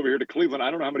comes over here to Cleveland.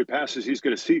 I don't know how many passes he's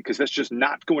going to see because that's just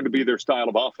not going to be their style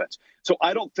of offense. So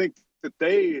I don't think that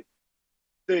they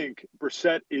think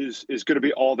Brissett is going to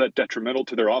be all that detrimental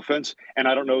to their offense. And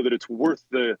I don't know that it's worth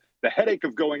the headache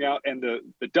of going out and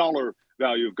the dollar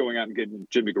value of going out and getting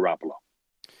Jimmy Garoppolo.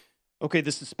 Okay,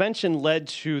 the suspension led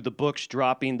to the books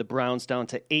dropping the Browns down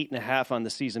to 8.5 on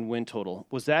the season win total.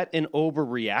 Was that an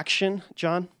overreaction,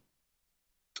 John?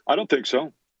 I don't think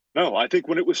so. No, I think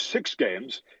when it was 6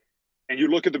 games, and you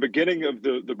look at the beginning of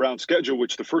the Browns schedule,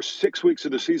 which the first 6 weeks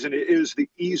of the season is the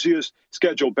easiest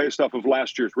schedule based off of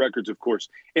last year's records, of course,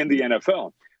 in the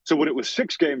NFL. So when it was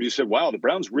 6 games, you said, wow, the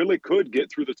Browns really could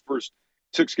get through the first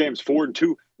 6 games,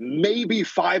 4-2, maybe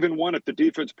 5-1 if the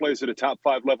defense plays at a top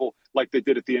 5 level like they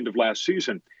did at the end of last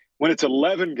season. When it's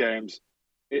 11 games,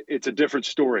 it's a different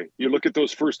story. You look at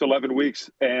those first 11 weeks,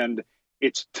 and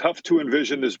it's tough to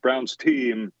envision this Browns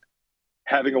team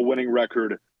having a winning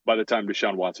record by the time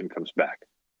Deshaun Watson comes back.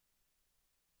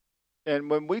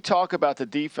 And when we talk about the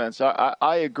defense,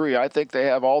 I agree. I think they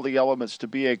have all the elements to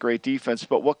be a great defense.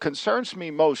 But what concerns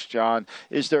me most, John,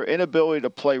 is their inability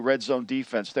to play red zone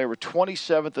defense. They were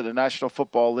 27th in the National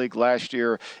Football League last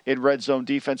year in red zone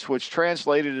defense, which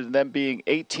translated into them being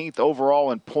 18th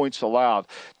overall in points allowed.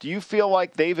 Do you feel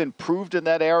like they've improved in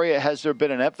that area? Has there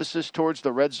been an emphasis towards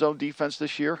the red zone defense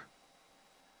this year?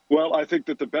 Well, I think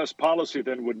that the best policy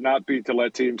then would not be to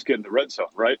let teams get in the red zone,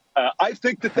 right? I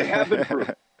think that they have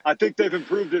improved. I think they've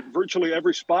improved at virtually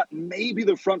every spot. Maybe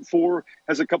the front four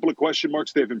has a couple of question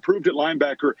marks. They've improved at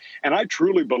linebacker. And I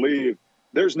truly believe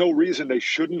there's no reason they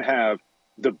shouldn't have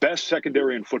the best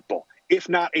secondary in football, if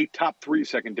not a top 3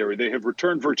 secondary. They have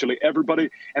returned virtually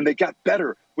everybody, and they got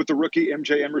better with the rookie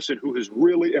MJ Emerson, who has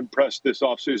really impressed this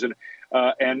offseason.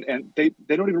 And they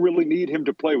don't even really need him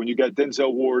to play when you got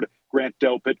Denzel Ward, Grant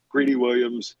Delpit, Greedy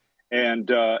Williams. And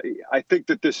I think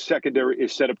that this secondary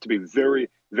is set up to be very,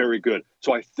 very good.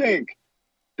 So I think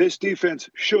this defense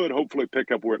should hopefully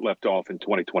pick up where it left off in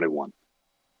 2021.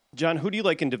 John, who do you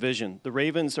like in division? The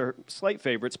Ravens are slight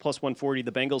favorites, plus 140.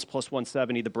 The Bengals, plus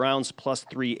 170. The Browns, plus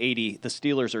 380. The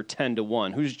Steelers are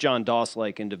 10-1. Who's John Doss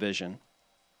like in division?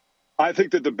 I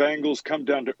think that the Bengals come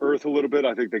down to earth a little bit.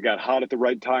 I think they got hot at the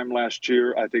right time last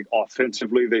year. I think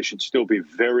offensively they should still be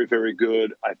very, very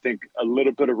good. I think a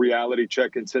little bit of reality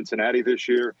check in Cincinnati this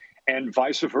year, and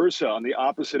vice versa on the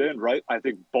opposite end, right? I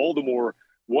think Baltimore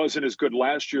wasn't as good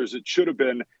last year as it should have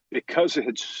been because it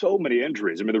had so many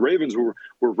injuries. I mean, the Ravens were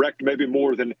wrecked maybe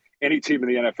more than any team in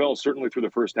the NFL, certainly through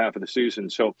the first half of the season.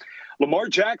 So Lamar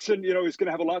Jackson, he's going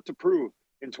to have a lot to prove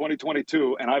in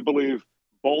 2022, and I believe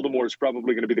Baltimore is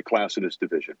probably going to be the class in this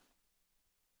division.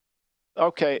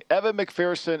 Okay, Evan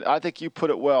McPherson, I think you put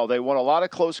it well. They won a lot of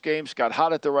close games, got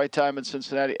hot at the right time in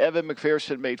Cincinnati. Evan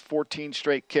McPherson made 14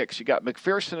 straight kicks. You got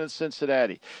McPherson in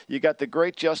Cincinnati. You got the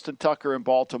great Justin Tucker in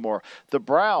Baltimore. The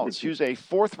Browns use a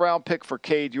 4th-round pick for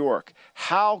Cade York.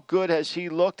 How good has he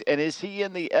looked, and is he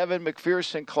in the Evan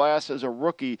McPherson class as a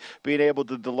rookie being able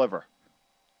to deliver?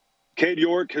 Cade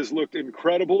York has looked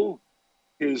incredible.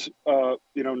 His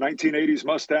 1980s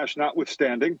mustache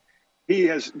notwithstanding, he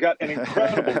has got an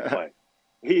incredible play.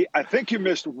 I think he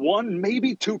missed 1,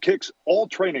 maybe 2 kicks all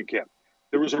training camp.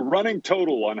 There was a running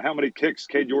total on how many kicks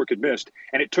Cade York had missed,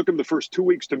 and it took him the first 2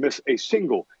 weeks to miss a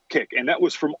single kick, and that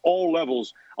was from all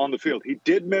levels on the field. He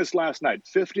did miss last night,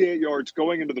 58 yards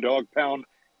going into the dog pound,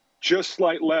 just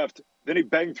slight left. Then he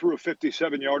banged through a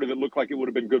 57-yarder that looked like it would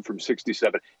have been good from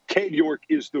 67. Cade York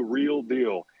is the real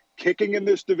deal. Kicking in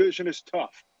this division is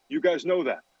tough. You guys know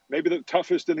that. Maybe the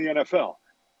toughest in the NFL.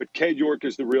 But Cade York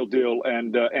is the real deal,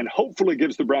 and hopefully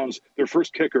gives the Browns their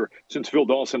first kicker since Phil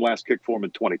Dawson last kicked for him in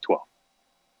 2012.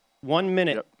 1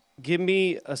 minute. Yep. Give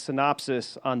me a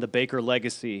synopsis on the Baker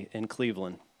legacy in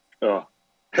Cleveland. Well,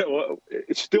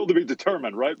 it's still to be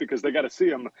determined, right? Because they got to see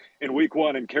him in Week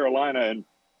 1 in Carolina, and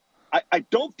I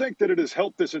don't think that it has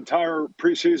helped this entire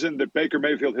preseason that Baker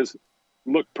Mayfield has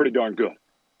looked pretty darn good.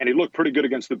 And he looked pretty good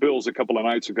against the Bills a couple of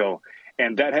nights ago.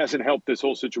 And that hasn't helped this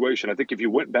whole situation. I think if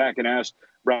you went back and asked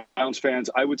Browns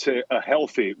fans, I would say a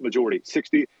healthy majority,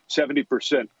 60,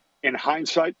 70% in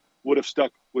hindsight, would have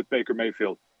stuck with Baker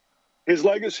Mayfield. His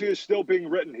legacy is still being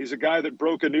written. He's a guy that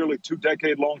broke a nearly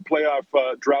 2-decade-long playoff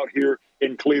drought here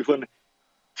in Cleveland.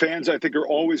 Fans, I think, are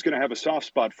always going to have a soft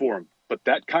spot for him. But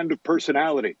that kind of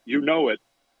personality, you know it,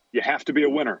 you have to be a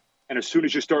winner. And as soon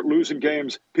as you start losing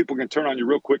games, people can turn on you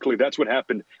real quickly. That's what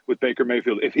happened with Baker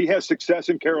Mayfield. If he has success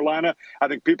in Carolina, I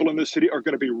think people in this city are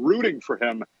going to be rooting for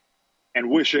him and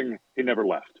wishing he never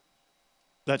left.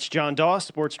 That's John Doss,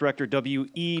 sports director,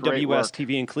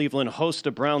 WEWS-TV in Cleveland, host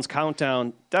of Browns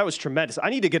Countdown. That was tremendous. I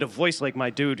need to get a voice like my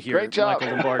dude here, great job.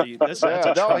 Michael Lombardi. That's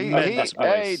a tremendous voice.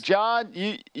 Hey, John,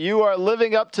 you are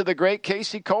living up to the great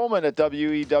Casey Coleman at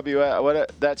WEWS,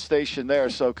 that station there.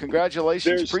 So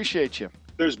congratulations. Appreciate you.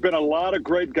 There's been a lot of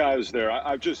great guys there.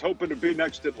 I'm just hoping to be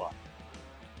next in line.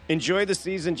 Enjoy the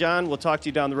season, John. We'll talk to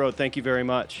you down the road. Thank you very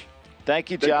much.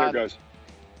 Thank you, John. Take care, guys.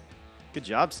 Good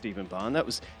job, Stephen Bond. That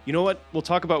was, you know what? We'll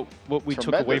talk about what we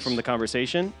took away from the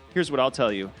conversation. Here's what I'll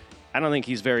tell you. I don't think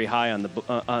he's very high on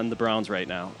the Browns right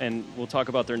now. And we'll talk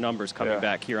about their numbers coming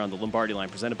back here on the Lombardi Line,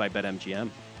 presented by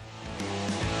BetMGM.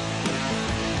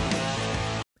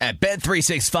 At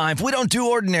Bet365, we don't do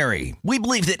ordinary. We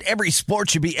believe that every sport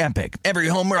should be epic. Every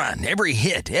home run, every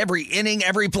hit, every inning,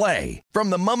 every play. From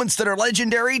the moments that are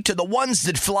legendary to the ones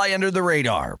that fly under the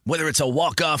radar. Whether it's a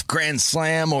walk-off grand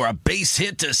slam or a base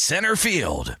hit to center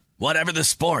field. Whatever the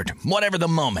sport, whatever the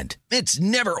moment. It's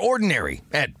never ordinary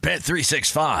at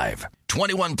Bet365.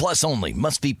 21 plus only.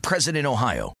 Must be present in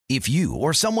Ohio. If you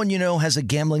or someone you know has a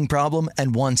gambling problem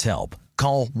and wants help,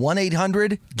 call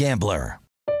 1-800-GAMBLER.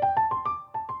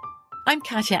 I'm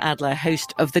Katya Adler,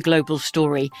 host of The Global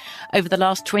Story. Over the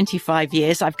last 25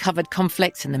 years, I've covered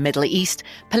conflicts in the Middle East,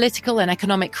 political and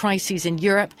economic crises in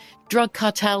Europe, drug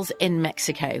cartels in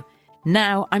Mexico.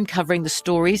 Now I'm covering the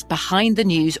stories behind the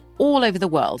news all over the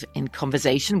world in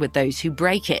conversation with those who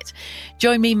break it.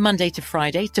 Join me Monday to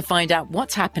Friday to find out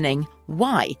what's happening,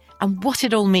 why, and what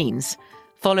it all means.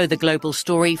 Follow The Global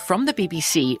Story from the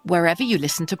BBC wherever you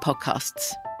listen to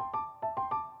podcasts.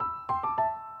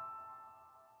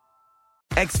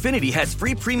 Xfinity has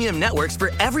free premium networks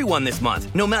for everyone this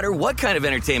month, no matter what kind of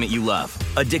entertainment you love.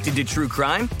 Addicted to true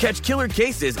crime? Catch killer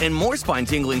cases and more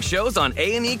spine-tingling shows on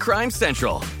A&E Crime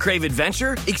Central. Crave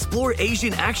adventure? Explore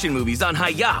Asian action movies on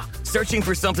Hi-YAH. Searching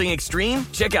for something extreme?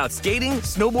 Check out skating,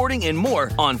 snowboarding, and more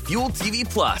on Fuel TV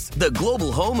Plus, the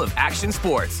global home of action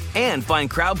sports. And find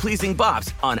crowd-pleasing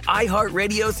bops on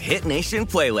iHeartRadio's Hit Nation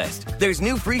playlist. There's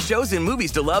new free shows and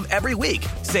movies to love every week.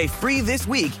 Say free this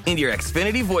week in your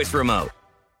Xfinity voice remote.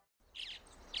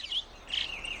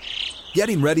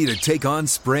 Getting ready to take on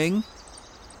spring?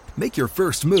 Make your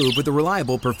first move with the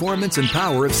reliable performance and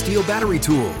power of Steel battery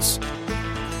tools.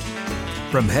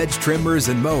 From hedge trimmers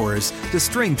and mowers to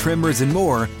string trimmers and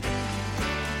more,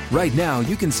 right now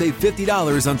you can save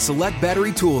 $50 on select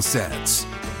battery tool sets.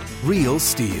 Real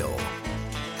Steel.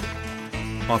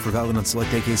 Offer valid on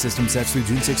select AK system sets through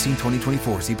June 16,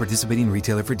 2024. See participating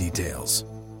retailer for details.